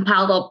just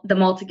compiled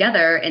them all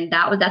together. And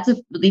that's a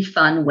really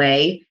fun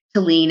way to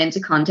lean into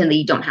content that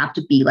you don't have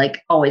to be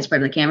like always in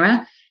front of the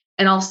camera.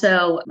 And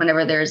also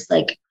whenever there's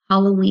like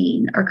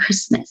Halloween or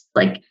Christmas,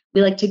 like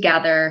we like to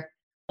gather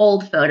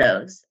old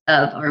photos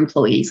of our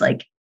employees,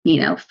 like,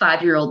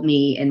 5-year-old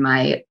me in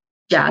my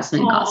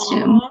Jasmine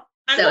costume.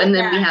 So, and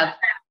then we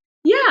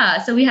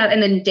have,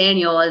 and then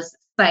Daniel as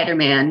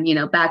Spider-Man,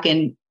 back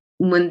in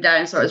when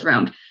dinosaurs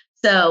roamed.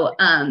 So,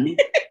 I'm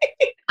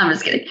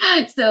just kidding.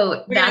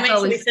 So that's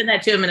always, we send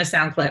that to him in a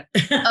sound clip.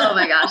 Oh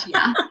my gosh.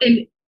 Yeah.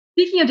 And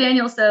speaking of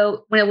Daniel,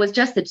 so when it was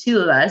just the two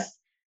of us,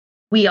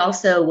 we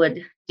also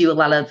would do a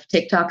lot of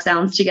TikTok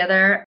sounds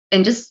together.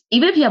 And just,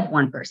 even if you have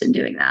one person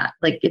doing that,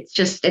 like, it's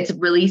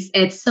really,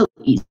 and it's so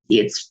easy.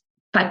 It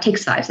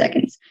takes 5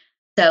 seconds.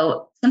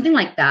 So something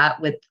like that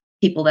with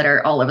people that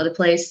are all over the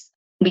place,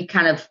 we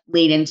kind of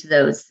lean into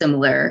those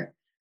similar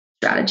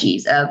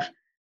strategies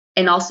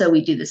and also we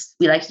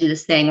like to do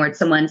this thing where it's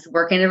someone's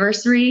work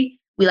anniversary.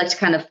 We like to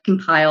kind of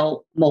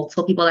compile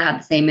multiple people that have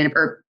the same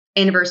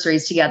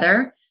anniversaries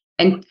together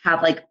and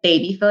have like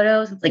baby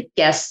photos. It's like,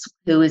 guess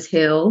who is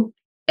who,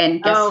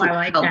 and guess I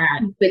like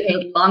that. Been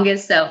the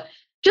longest. So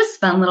just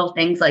fun little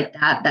things like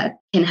that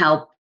can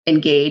help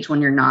engage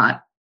when you're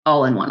not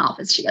all in one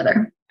office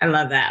together. I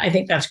love that. I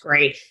think that's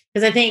great,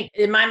 because I think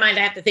in my mind,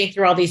 I have to think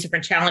through all these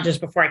different challenges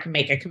before I can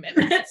make a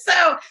commitment.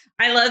 So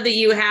I love that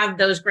you have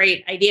those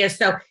great ideas.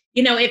 So,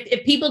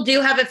 if people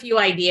do have a few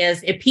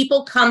ideas, if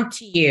people come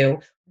to you,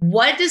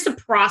 what does the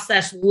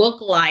process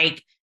look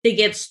like to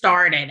get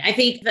started? I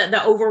think that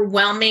the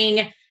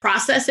overwhelming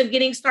process of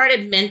getting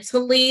started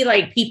mentally,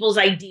 like people's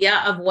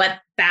idea of what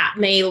that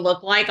may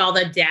look like, all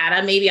the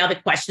data, maybe all the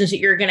questions that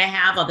you're going to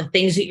have, all the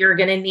things that you're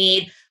going to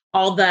need,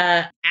 all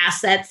the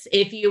assets,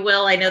 if you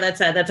will. I know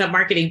that's a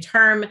marketing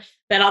term,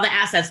 but all the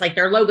assets, like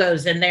their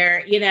logos and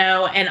their,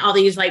 and all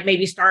these like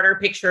maybe starter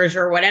pictures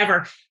or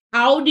whatever.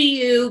 How do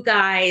you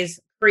guys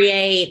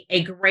create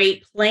a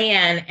great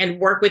plan and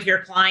work with your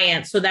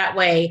clients so that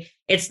way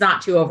it's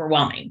not too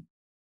overwhelming?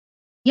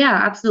 Yeah,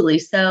 absolutely.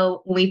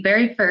 So when we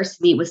very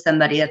first meet with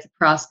somebody that's a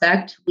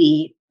prospect,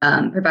 we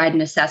provide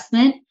an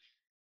assessment.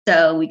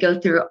 So we go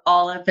through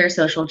all of their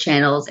social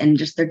channels and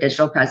just their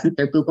digital presence,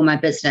 their Google My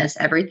Business,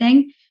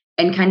 everything,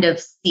 and kind of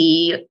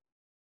see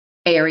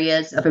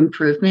areas of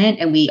improvement.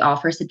 And we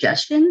offer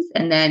suggestions.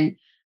 And then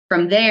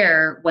from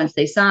there, once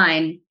they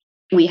sign,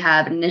 we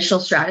have an initial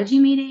strategy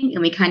meeting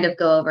and we kind of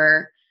go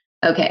over,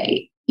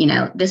 okay,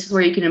 this is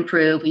where you can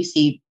improve. We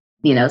see,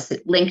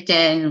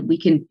 LinkedIn, we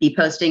can be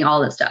posting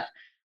all this stuff.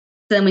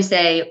 So then we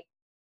say,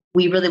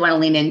 we really want to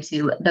lean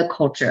into the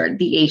culture,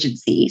 the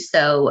agency.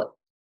 So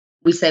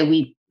we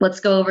say, let's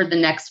go over the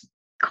next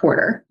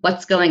quarter.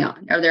 What's going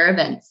on? Are there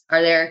events?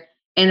 Are there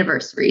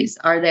anniversaries?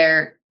 Are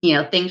there,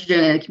 things you're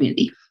doing in the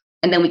community?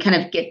 And then we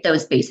kind of get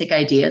those basic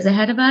ideas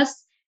ahead of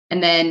us.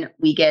 And then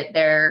we get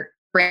their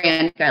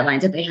brand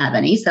guidelines if they have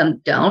any.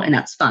 Some don't, and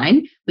that's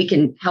fine. We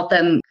can help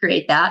them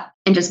create that,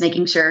 and just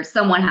making sure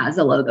someone has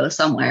a logo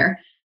somewhere.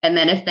 And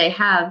then if they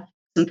have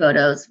some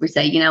photos, we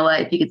say,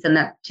 if you could send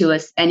that to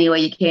us any way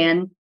you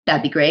can,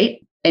 that'd be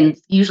great. And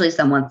usually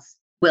someone's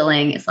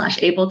willing /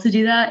 able to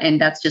do that. And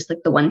that's just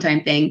like the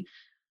one-time thing.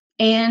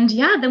 And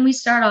then we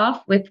start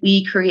off with,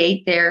 we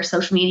create their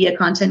social media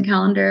content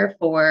calendar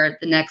for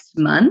the next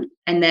month.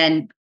 And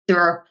then through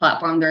our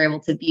platform, they're able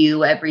to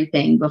view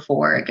everything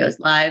before it goes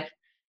live.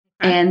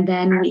 And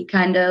then we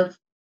kind of,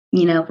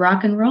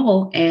 rock and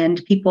roll.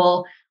 And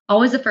people,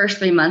 always the first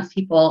 3 months,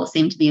 people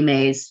seem to be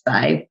amazed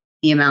by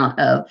the amount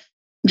of,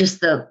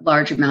 just the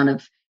large amount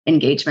of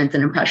engagements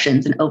and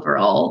impressions and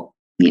overall,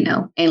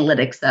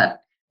 analytics that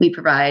we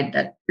provide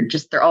that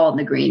they're all in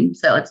the green.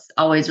 So it's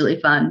always really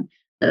fun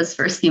those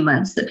first few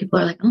months that people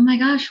are like, oh my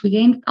gosh, we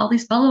gained all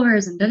these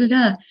followers and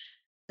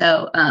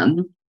So,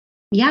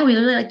 we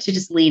really like to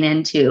just lean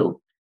into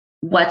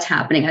what's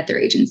happening at their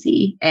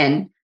agency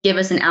and give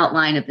us an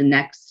outline of the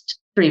next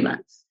 3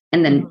 months.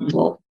 And then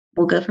we'll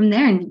go from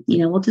there and,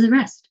 we'll do the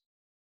rest.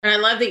 And I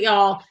love that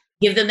y'all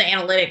give them the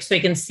analytics so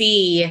you can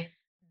see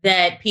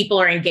that people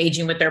are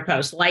engaging with their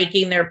posts,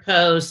 liking their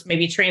posts,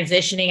 maybe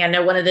transitioning. I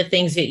know one of the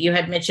things that you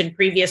had mentioned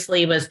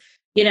previously was,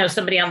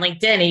 somebody on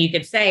LinkedIn, and you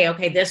could say,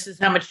 okay, this is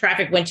how much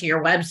traffic went to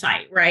your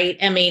website, right?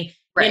 I mean,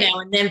 right.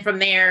 And then from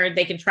there,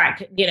 they can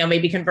track,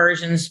 maybe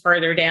conversions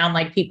further down,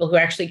 like people who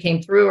actually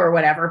came through or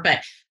whatever. But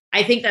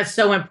I think that's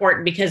so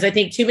important, because I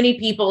think too many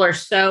people are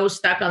so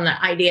stuck on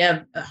the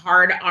idea of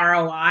hard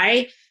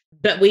ROI,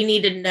 but we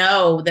need to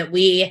know that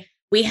we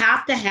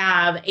have to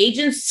have,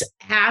 agents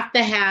have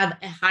to have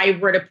a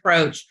hybrid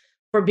approach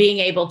for being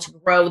able to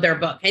grow their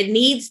book. It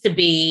needs to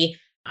be,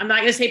 I'm not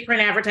going to say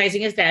print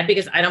advertising is dead,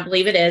 because I don't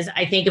believe it is.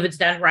 I think if it's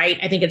done right,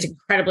 I think it's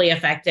incredibly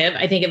effective.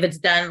 I think if it's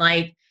done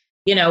like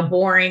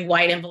boring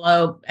white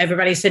envelope,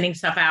 everybody's sending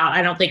stuff out.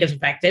 I don't think it's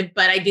effective,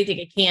 but I do think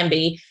it can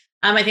be.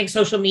 I think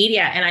social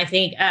media and I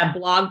think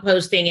blog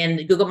posting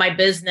and Google My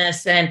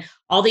Business and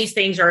all these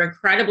things are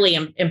incredibly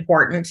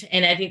important.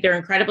 And I think they're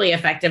incredibly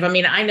effective. I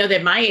mean, I know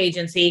that my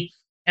agency,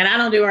 and I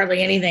don't do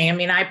hardly anything. I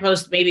mean, I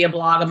post maybe a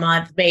blog a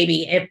month,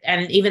 maybe.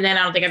 And even then,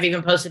 I don't think I've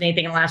even posted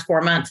anything in the last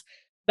 4 months.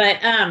 But,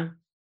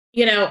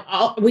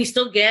 we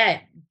still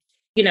get,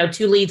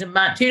 2 leads a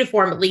month, 2 to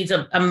 4 leads.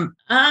 I'm going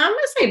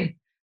to say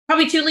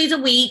probably 2 leads a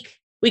week.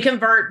 We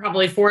convert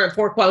probably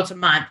four quotes a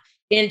month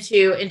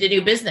into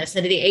new business,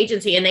 into the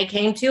agency. And they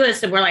came to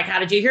us and we're like, how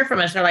did you hear from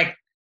us? They're like,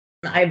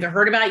 I've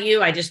heard about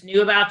you. I just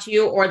knew about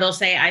you. Or they'll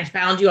say, I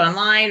found you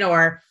online,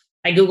 or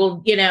I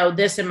Googled,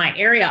 this in my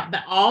area.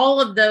 But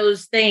all of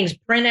those things,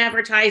 print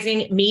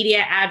advertising,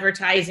 media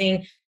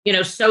advertising,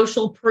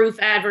 social proof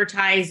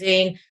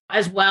advertising,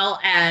 as well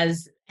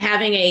as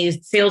having a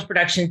sales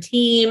production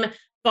team,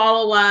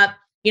 follow up.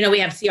 We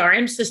have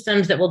CRM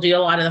systems that will do a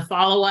lot of the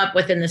follow up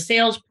within the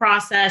sales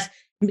process.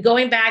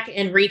 Going back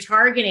and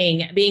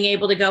retargeting, being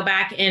able to go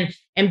back and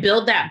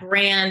build that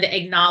brand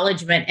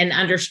acknowledgement and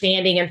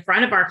understanding in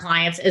front of our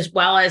clients as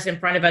well as in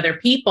front of other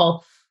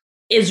people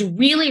is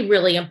really,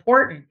 really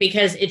important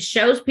because it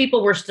shows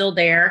people we're still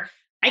there.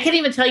 I can't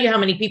even tell you how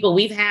many people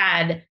we've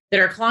had that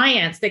are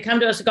clients that come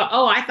to us and go,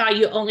 oh, I thought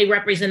you only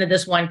represented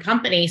this one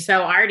company,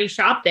 so I already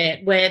shopped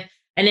it with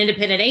an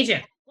independent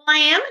agent. Well, I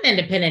am an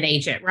independent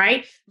agent,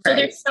 right? So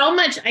there's so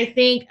much, I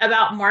think,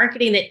 about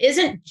marketing that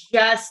isn't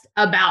just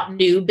about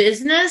new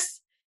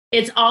business.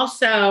 It's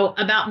also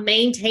about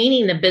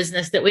maintaining the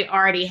business that we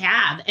already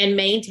have and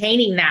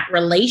maintaining that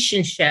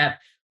relationship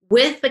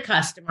with the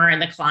customer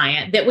and the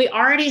client that we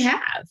already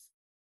have.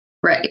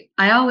 Right.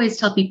 I always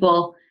tell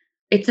people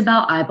it's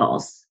about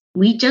eyeballs.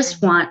 We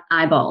just want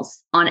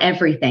eyeballs on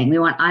everything. We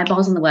want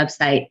eyeballs on the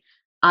website,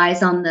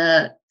 eyes on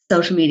the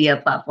social media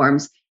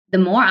platforms. The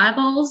more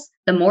eyeballs,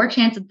 the more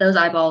chance of those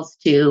eyeballs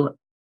to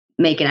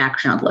make an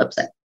action on the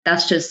website.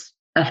 That's just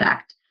a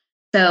fact.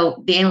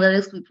 So the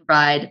analytics we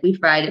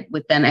provide it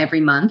with them every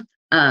month.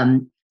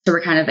 So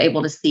we're kind of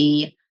able to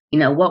see,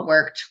 what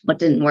worked, what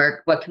didn't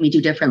work, what can we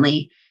do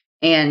differently.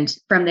 And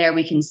from there,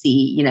 we can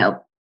see,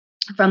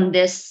 from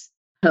this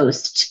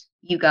post,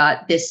 you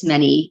got this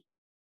many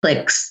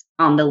clicks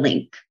on the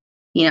link.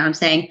 You know what I'm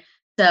saying?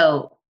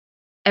 So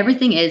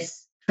everything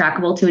is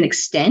trackable to an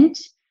extent,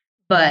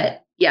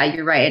 but yeah,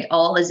 you're right. It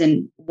all is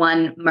in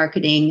one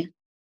marketing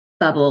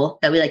bubble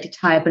that we like to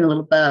tie up in a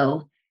little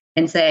bow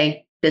and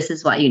say, this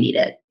is why you need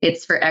it.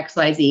 It's for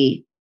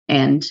XYZ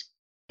and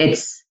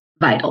it's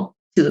vital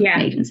to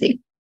an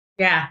agency.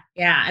 Yeah.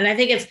 Yeah. And I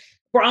think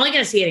we're only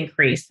going to see it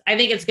increase. I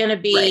think it's going to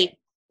be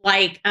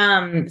it's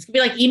going to be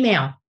like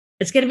email.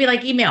 It's going to be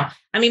like email.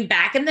 I mean,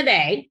 back in the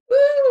day,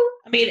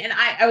 and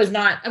I'm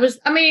not going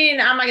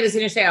to sit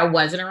here and say I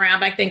wasn't around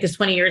back then because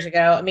 20 years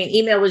ago,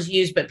 email was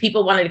used, but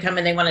people wanted to come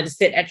and they wanted to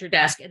sit at your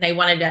desk and they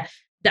wanted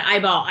to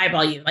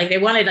eyeball you. Like they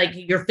wanted like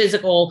your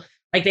physical,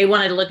 like they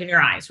wanted to look in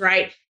your eyes.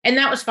 Right. And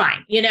that was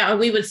fine.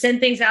 We would send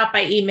things out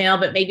by email,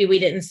 but maybe we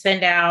didn't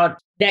send out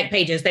deck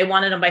pages. They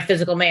wanted them by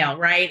physical mail.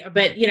 Right.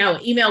 But,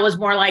 email was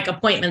more like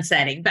appointment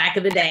setting back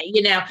in the day,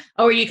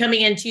 oh, are you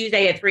coming in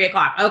Tuesday at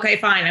 3:00? Okay,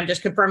 fine. I'm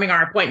just confirming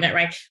our appointment.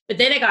 Right. But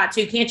then it got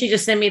to, can't you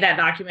just send me that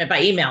document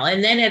by email?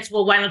 And then it's,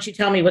 well, why don't you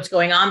tell me what's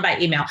going on by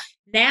email?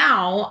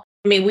 Now,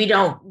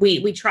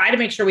 we try to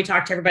make sure we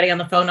talk to everybody on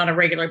the phone on a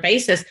regular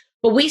basis,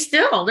 but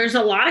there's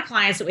a lot of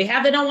clients that we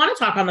have that don't want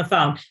to talk on the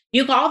phone.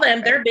 You call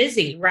them, they're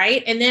busy.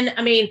 Right. And then,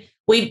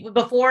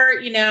 before,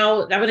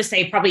 I would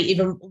say probably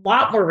even a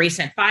lot more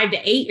recent, 5 to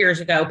 8 years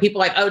ago, people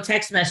like, oh,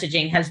 text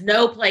messaging has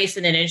no place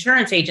in an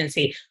insurance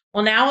agency.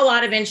 Well, now a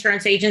lot of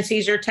insurance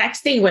agencies are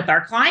texting with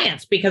our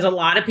clients because a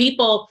lot of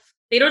people,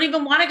 they don't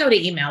even want to go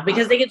to email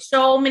because they get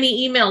so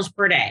many emails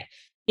per day,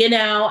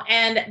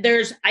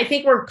 and I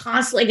think we're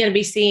constantly going to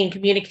be seeing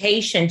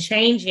communication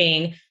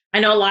changing. I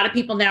know a lot of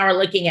people now are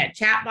looking at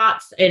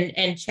chatbots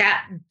and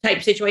chat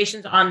type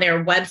situations on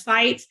their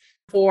websites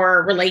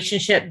for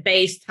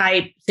relationship-based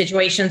type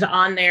situations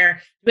on there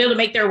to be able to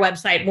make their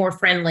website more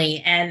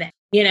friendly and,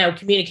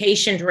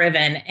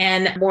 communication-driven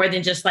and more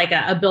than just like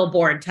a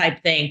billboard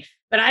type thing.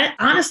 But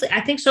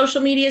I think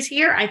social media is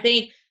here. I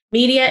think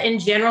media in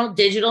general,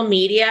 digital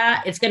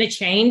media, it's going to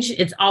change.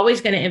 It's always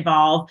going to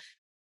evolve.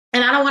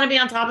 And I don't want to be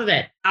on top of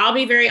it. I'll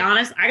be very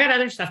honest. I got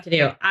other stuff to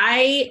do.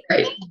 I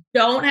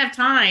don't have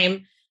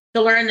time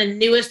to learn the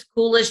newest,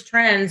 coolest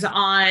trends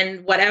on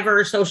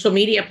whatever social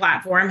media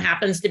platform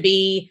happens to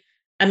be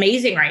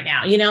amazing right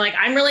now.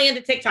 I'm really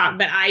into TikTok,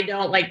 but I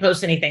don't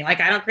post anything. I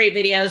don't create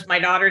videos. My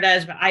daughter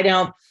does, but I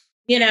don't,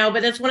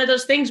 but that's one of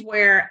those things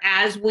where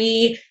as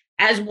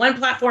one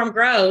platform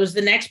grows,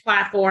 the next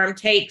platform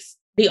takes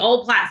the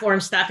old platform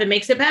stuff and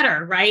makes it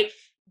better. Right.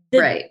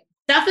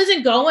 Stuff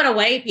isn't going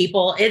away,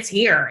 people. It's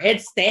here.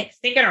 It's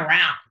sticking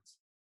around.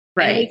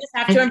 Right. And we just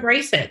have to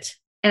embrace it.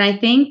 And I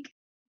think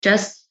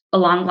just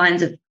along the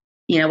lines of,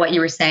 what you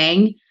were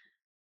saying,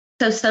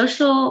 so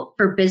social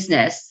for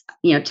business,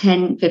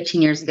 10,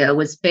 15 years ago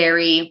was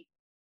very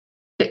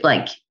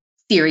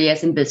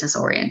serious and business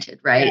oriented,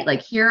 right? Yeah.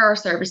 Like, here are our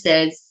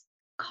services,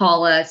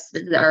 call us,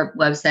 visit our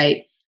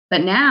website.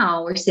 But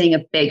now we're seeing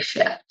a big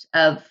shift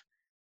of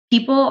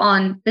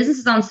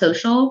businesses on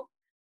social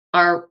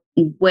are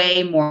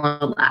way more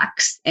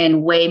lax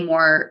and way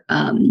more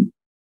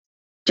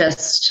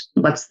just,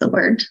 what's the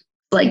word?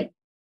 Like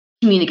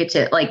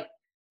communicative, like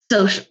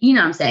social, you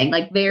know what I'm saying?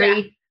 Like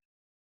very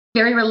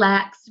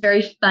relaxed,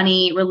 very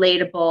funny,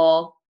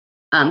 relatable,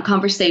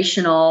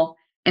 conversational.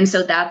 And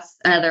so that's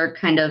another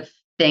kind of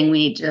thing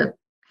we need to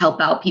help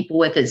out people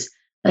with, is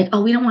like,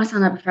 oh, we don't want to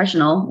sound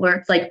unprofessional, where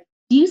it's like,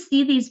 do you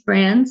see these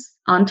brands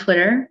on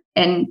Twitter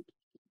and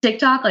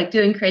TikTok, like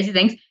doing crazy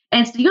things?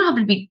 And so you don't have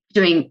to be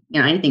doing,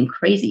 anything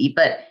crazy,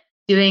 but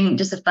doing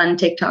just a fun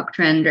TikTok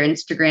trend or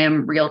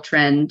Instagram reel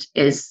trend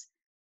is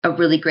a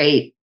really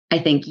great, I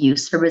think,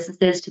 use for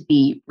businesses to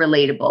be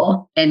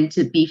relatable and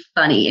to be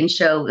funny and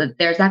show that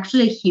there's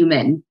actually a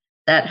human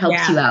that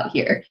helps you out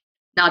here,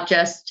 not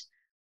just,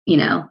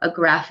 a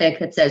graphic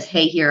that says,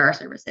 hey, here are our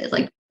services.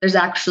 Like, there's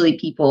actually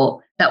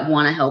people that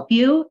want to help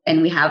you,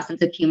 and we have a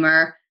sense of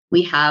humor.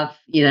 We have,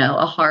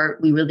 a heart.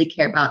 We really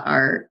care about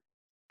our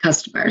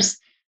customers.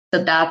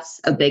 So that's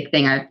a big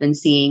thing I've been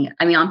seeing.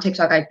 I mean, on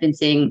TikTok, I've been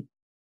seeing,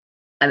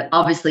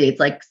 obviously it's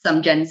like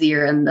some Gen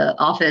Zer in the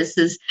office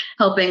is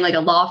helping like a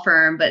law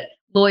firm, but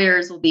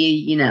lawyers will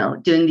be,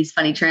 doing these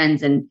funny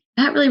trends, and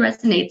that really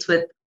resonates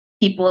with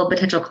people,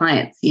 potential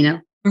clients,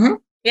 Mm-hmm.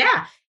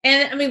 Yeah.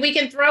 And I mean, we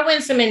can throw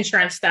in some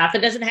insurance stuff.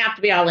 It doesn't have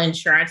to be all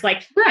insurance.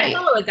 Like, I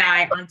follow a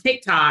guy on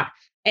TikTok,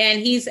 and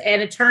he's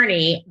an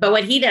attorney, but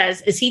what he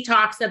does is he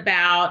talks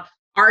about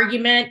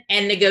argument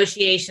and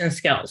negotiation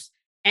skills.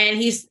 And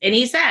he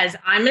says,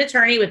 I'm an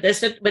attorney with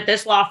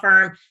this law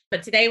firm,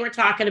 but today we're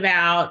talking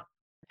about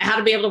how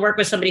to be able to work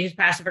with somebody who's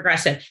passive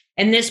aggressive.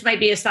 And this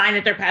might be a sign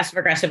that they're passive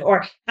aggressive,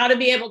 or how to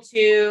be able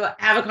to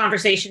have a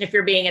conversation if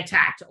you're being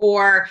attacked,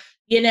 or,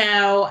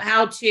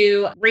 how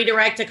to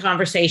redirect a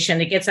conversation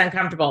that gets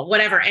uncomfortable,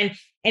 whatever. And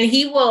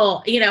he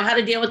will, how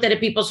to deal with it if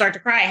people start to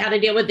cry, how to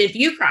deal with it if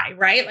you cry,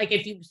 right? Like,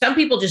 some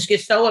people just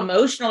get so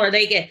emotional, or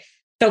they get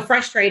so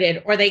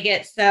frustrated, or they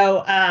get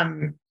so,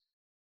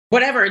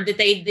 whatever, that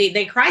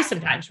they cry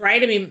sometimes,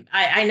 right? I mean,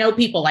 I know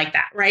people like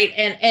that, right?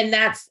 And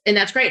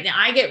that's great. Now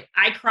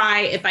I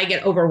cry if I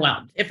get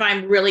overwhelmed, if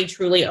I'm really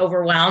truly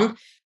overwhelmed.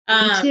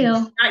 Me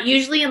too. Not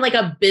usually in like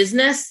a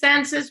business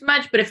sense as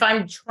much, but if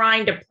I'm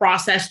trying to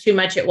process too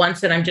much at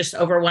once and I'm just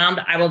overwhelmed,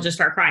 I will just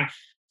start crying.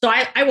 So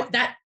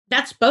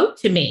that spoke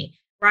to me,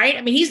 right?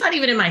 I mean, he's not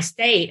even in my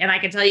state, and I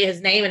can tell you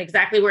his name and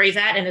exactly where he's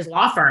at in his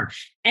law firm.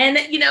 And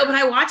but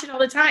I watch it all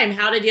the time,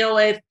 how to deal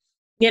with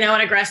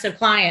an aggressive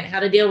client,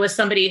 how to deal with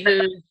somebody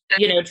who's,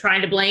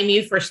 trying to blame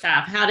you for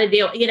stuff, how to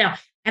deal,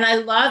 and I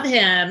love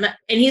him.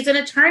 And he's an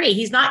attorney.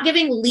 He's not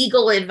giving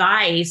legal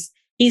advice.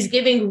 He's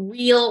giving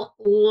real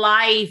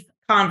life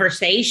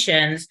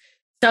conversations,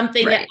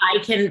 something that I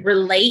can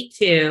relate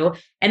to.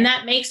 And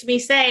that makes me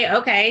say,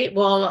 okay,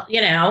 well,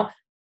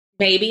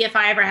 maybe if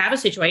I ever have a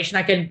situation,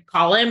 I could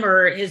call him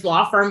or his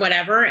law firm,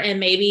 whatever, and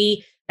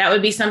maybe that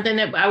would be something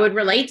that I would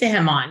relate to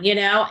him on,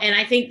 And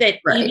I think that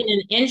even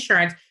in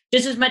insurance,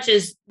 just as much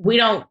as we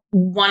don't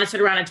want to sit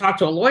around and talk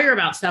to a lawyer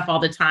about stuff all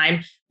the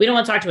time, we don't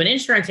want to talk to an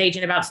insurance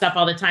agent about stuff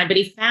all the time, but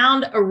he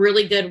found a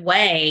really good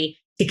way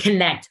to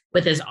connect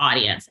with his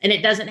audience. And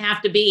it doesn't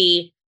have to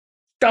be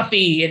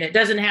stuffy, and it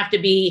doesn't have to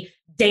be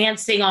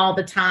dancing all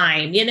the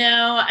time.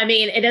 I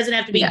mean, it doesn't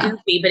have to be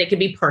goofy, but it could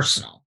be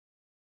personal.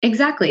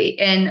 Exactly.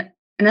 And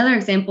another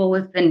example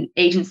with an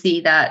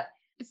agency that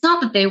it's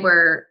not that they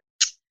weren't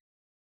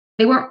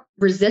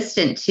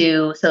resistant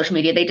to social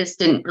media. They just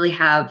didn't really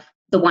have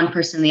the one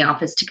person in the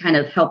office to kind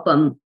of help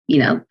them,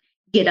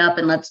 get up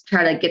and let's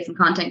try to get some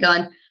content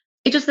going.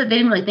 It's just that they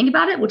didn't really think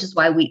about it, which is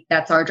why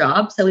that's our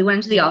job. So we went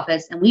into the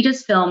office and we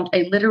just filmed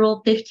a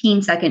literal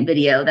 15-second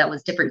video that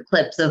was different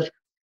clips of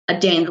a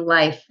day in the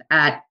life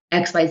at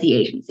XYZ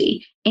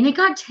agency. And it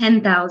got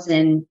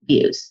 10,000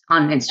 views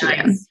on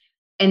Instagram. Nice.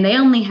 And they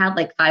only had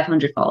like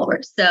 500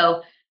 followers.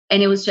 So,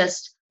 and it was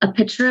just a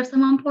picture of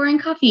someone pouring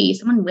coffee,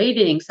 someone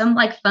waving, some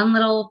like fun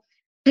little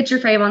picture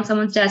frame on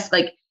someone's desk.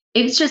 Like,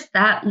 it's just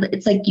that,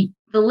 it's like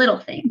the little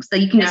things that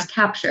you can just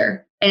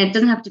capture. And it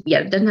doesn't have to be,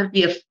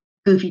 a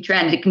goofy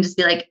trend. It can just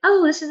be like,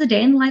 oh, this is a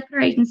day in the life of our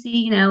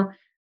agency.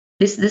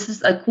 This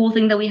is a cool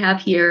thing that we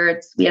have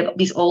here. We have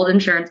these old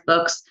insurance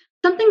books,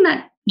 something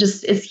that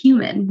just is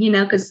human,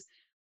 because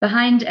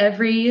behind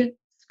every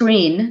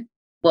screen,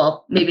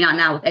 well, maybe not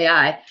now with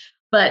AI,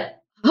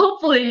 but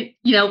hopefully,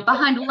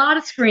 behind a lot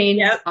of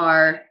screens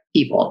are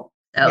people.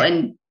 So,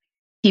 and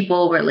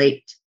people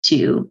relate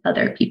to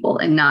other people,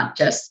 and not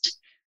just,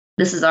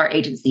 this is our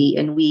agency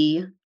and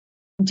we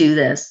do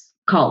this,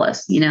 call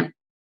us,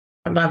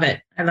 I love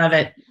it. I love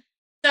it.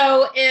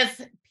 So if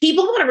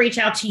people want to reach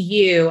out to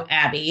you,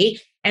 Abby,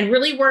 and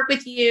really work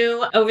with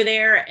you over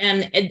there,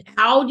 and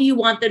how do you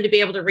want them to be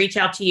able to reach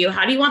out to you?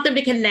 How do you want them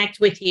to connect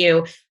with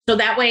you? So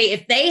that way,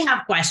 if they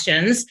have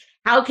questions,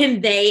 how can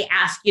they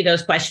ask you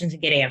those questions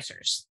and get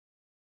answers?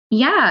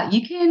 Yeah,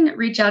 you can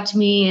reach out to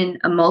me in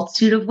a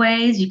multitude of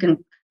ways. You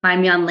can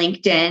find me on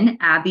LinkedIn,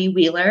 Abby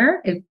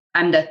Wheeler.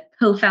 I'm the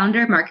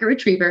co-founder of Market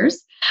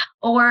Retrievers,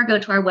 or go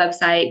to our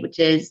website, which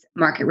is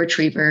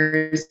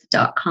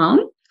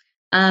marketretrievers.com.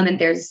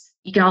 And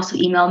you can also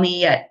email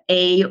me at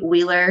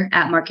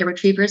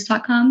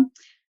awheeler@marketretrievers.com.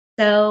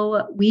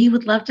 So we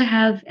would love to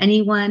have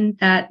anyone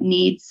that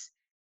needs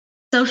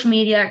social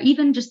media, or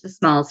even just the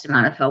smallest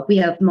amount of help. We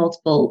have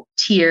multiple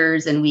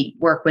tiers, and we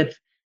work with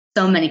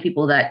so many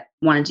people that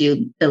want to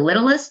do the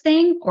littlest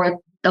thing or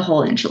the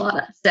whole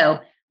enchilada. So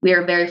we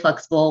are very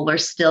flexible. We're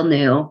still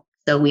new.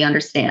 So we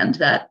understand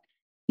that,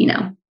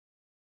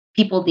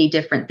 people need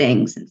different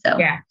things. And so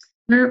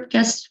we're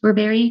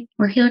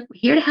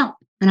here to help.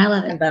 And I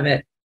love it.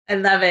 I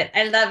love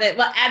it.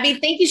 Well, Abby,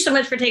 thank you so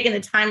much for taking the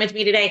time with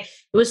me today.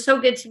 It was so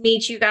good to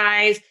meet you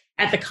guys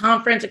at the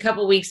conference a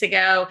couple of weeks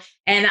ago.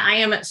 And I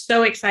am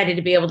so excited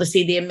to be able to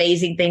see the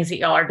amazing things that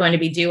y'all are going to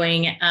be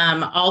doing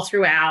all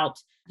throughout,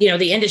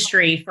 the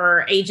industry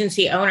for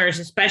agency owners,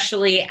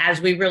 especially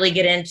as we really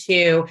get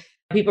into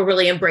people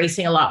really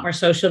embracing a lot more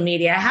social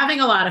media, having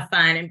a lot of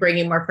fun, and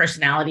bringing more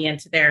personality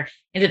into their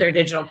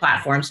digital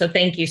platform. So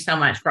thank you so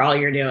much for all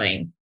you're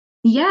doing.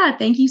 Yeah,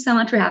 thank you so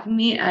much for having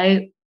me.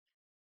 I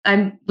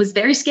was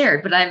very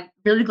scared, but I'm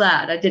really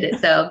glad I did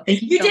it. So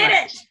thank you so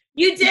much.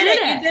 You did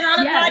it. You've been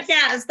on a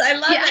podcast. I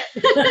love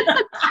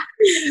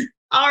it.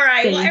 All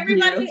right. Well,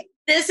 everybody,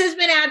 this has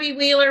been Abby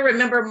Wheeler.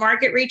 Remember,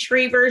 Market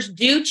Retrievers.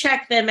 Do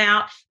check them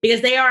out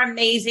because they are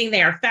amazing.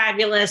 They are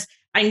fabulous.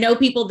 I know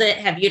people that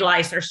have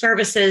utilized their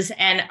services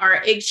and are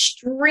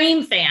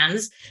extreme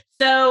fans.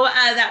 So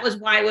that was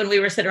why when we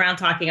were sitting around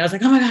talking, I was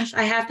like, oh my gosh,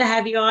 I have to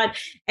have you on.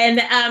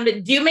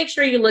 And do make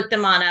sure you look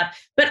them on up,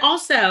 but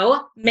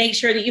also make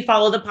sure that you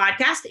follow the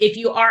podcast. If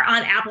you are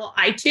on Apple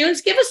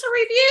iTunes, give us a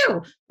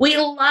review. We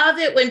love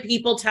it when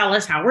people tell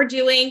us how we're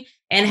doing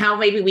and how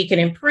maybe we can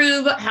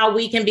improve, how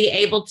we can be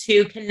able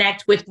to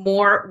connect with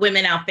more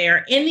women out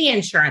there in the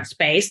insurance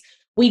space.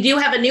 We do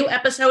have a new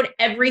episode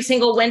every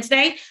single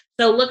Wednesday.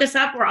 So look us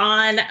up. We're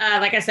on,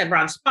 like I said, we're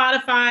on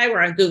Spotify.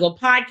 We're on Google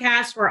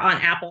Podcasts. We're on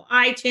Apple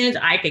iTunes.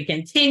 I could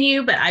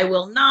continue, but I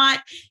will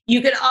not.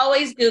 You can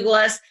always Google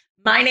us.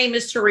 My name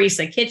is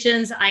Teresa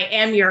Kitchens. I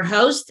am your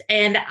host,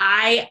 and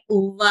I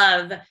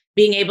love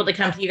being able to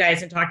come to you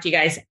guys and talk to you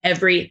guys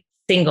every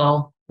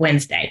single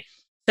Wednesday.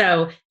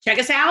 So check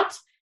us out.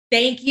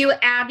 Thank you,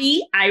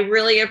 Abby. I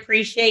really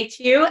appreciate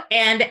you.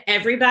 And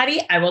everybody,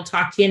 I will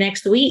talk to you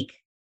next week.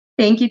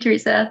 Thank you,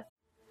 Teresa.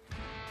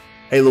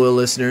 Hey, loyal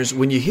listeners,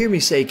 when you hear me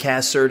say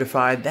CAS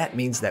certified, that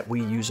means that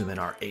we use them in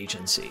our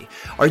agency.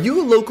 Are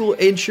you a local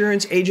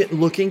insurance agent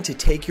looking to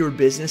take your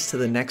business to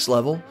the next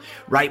level?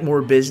 Write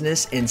more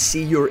business and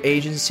see your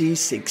agency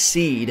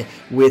succeed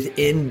with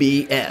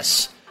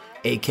NBS,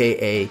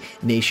 aka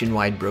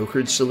Nationwide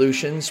Brokerage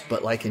Solutions.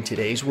 But like in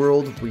today's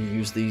world, we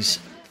use these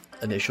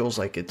initials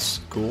like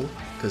it's cool,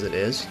 because it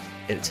is.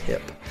 It's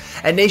hip.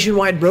 At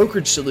Nationwide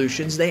Brokerage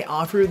Solutions, they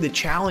offer the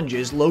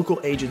challenges local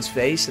agents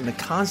face in the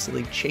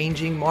constantly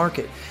changing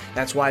market.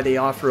 That's why they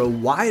offer a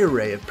wide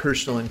array of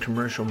personal and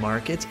commercial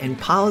markets and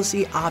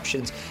policy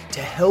options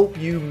to help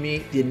you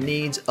meet the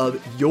needs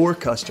of your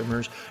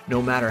customers,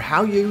 no matter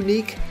how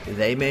unique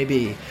they may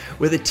be.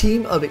 With a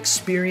team of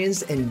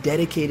experienced and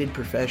dedicated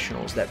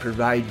professionals that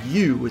provide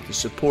you with the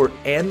support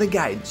and the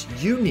guidance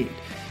you need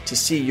to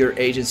see your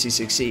agency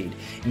succeed,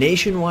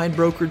 Nationwide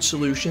Brokerage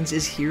Solutions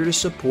is here to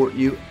support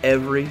you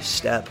every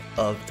step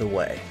of the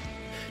way.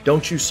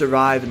 Don't you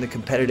survive in the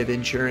competitive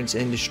insurance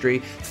industry?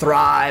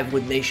 Thrive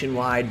with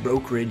Nationwide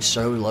Brokerage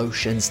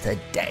Solutions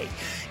today.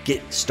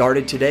 Get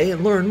started today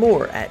and learn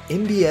more at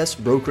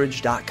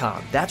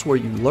mbsbrokerage.com. That's where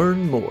you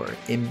learn more,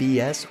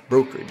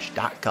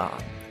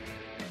 mbsbrokerage.com.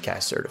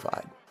 CAS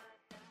certified.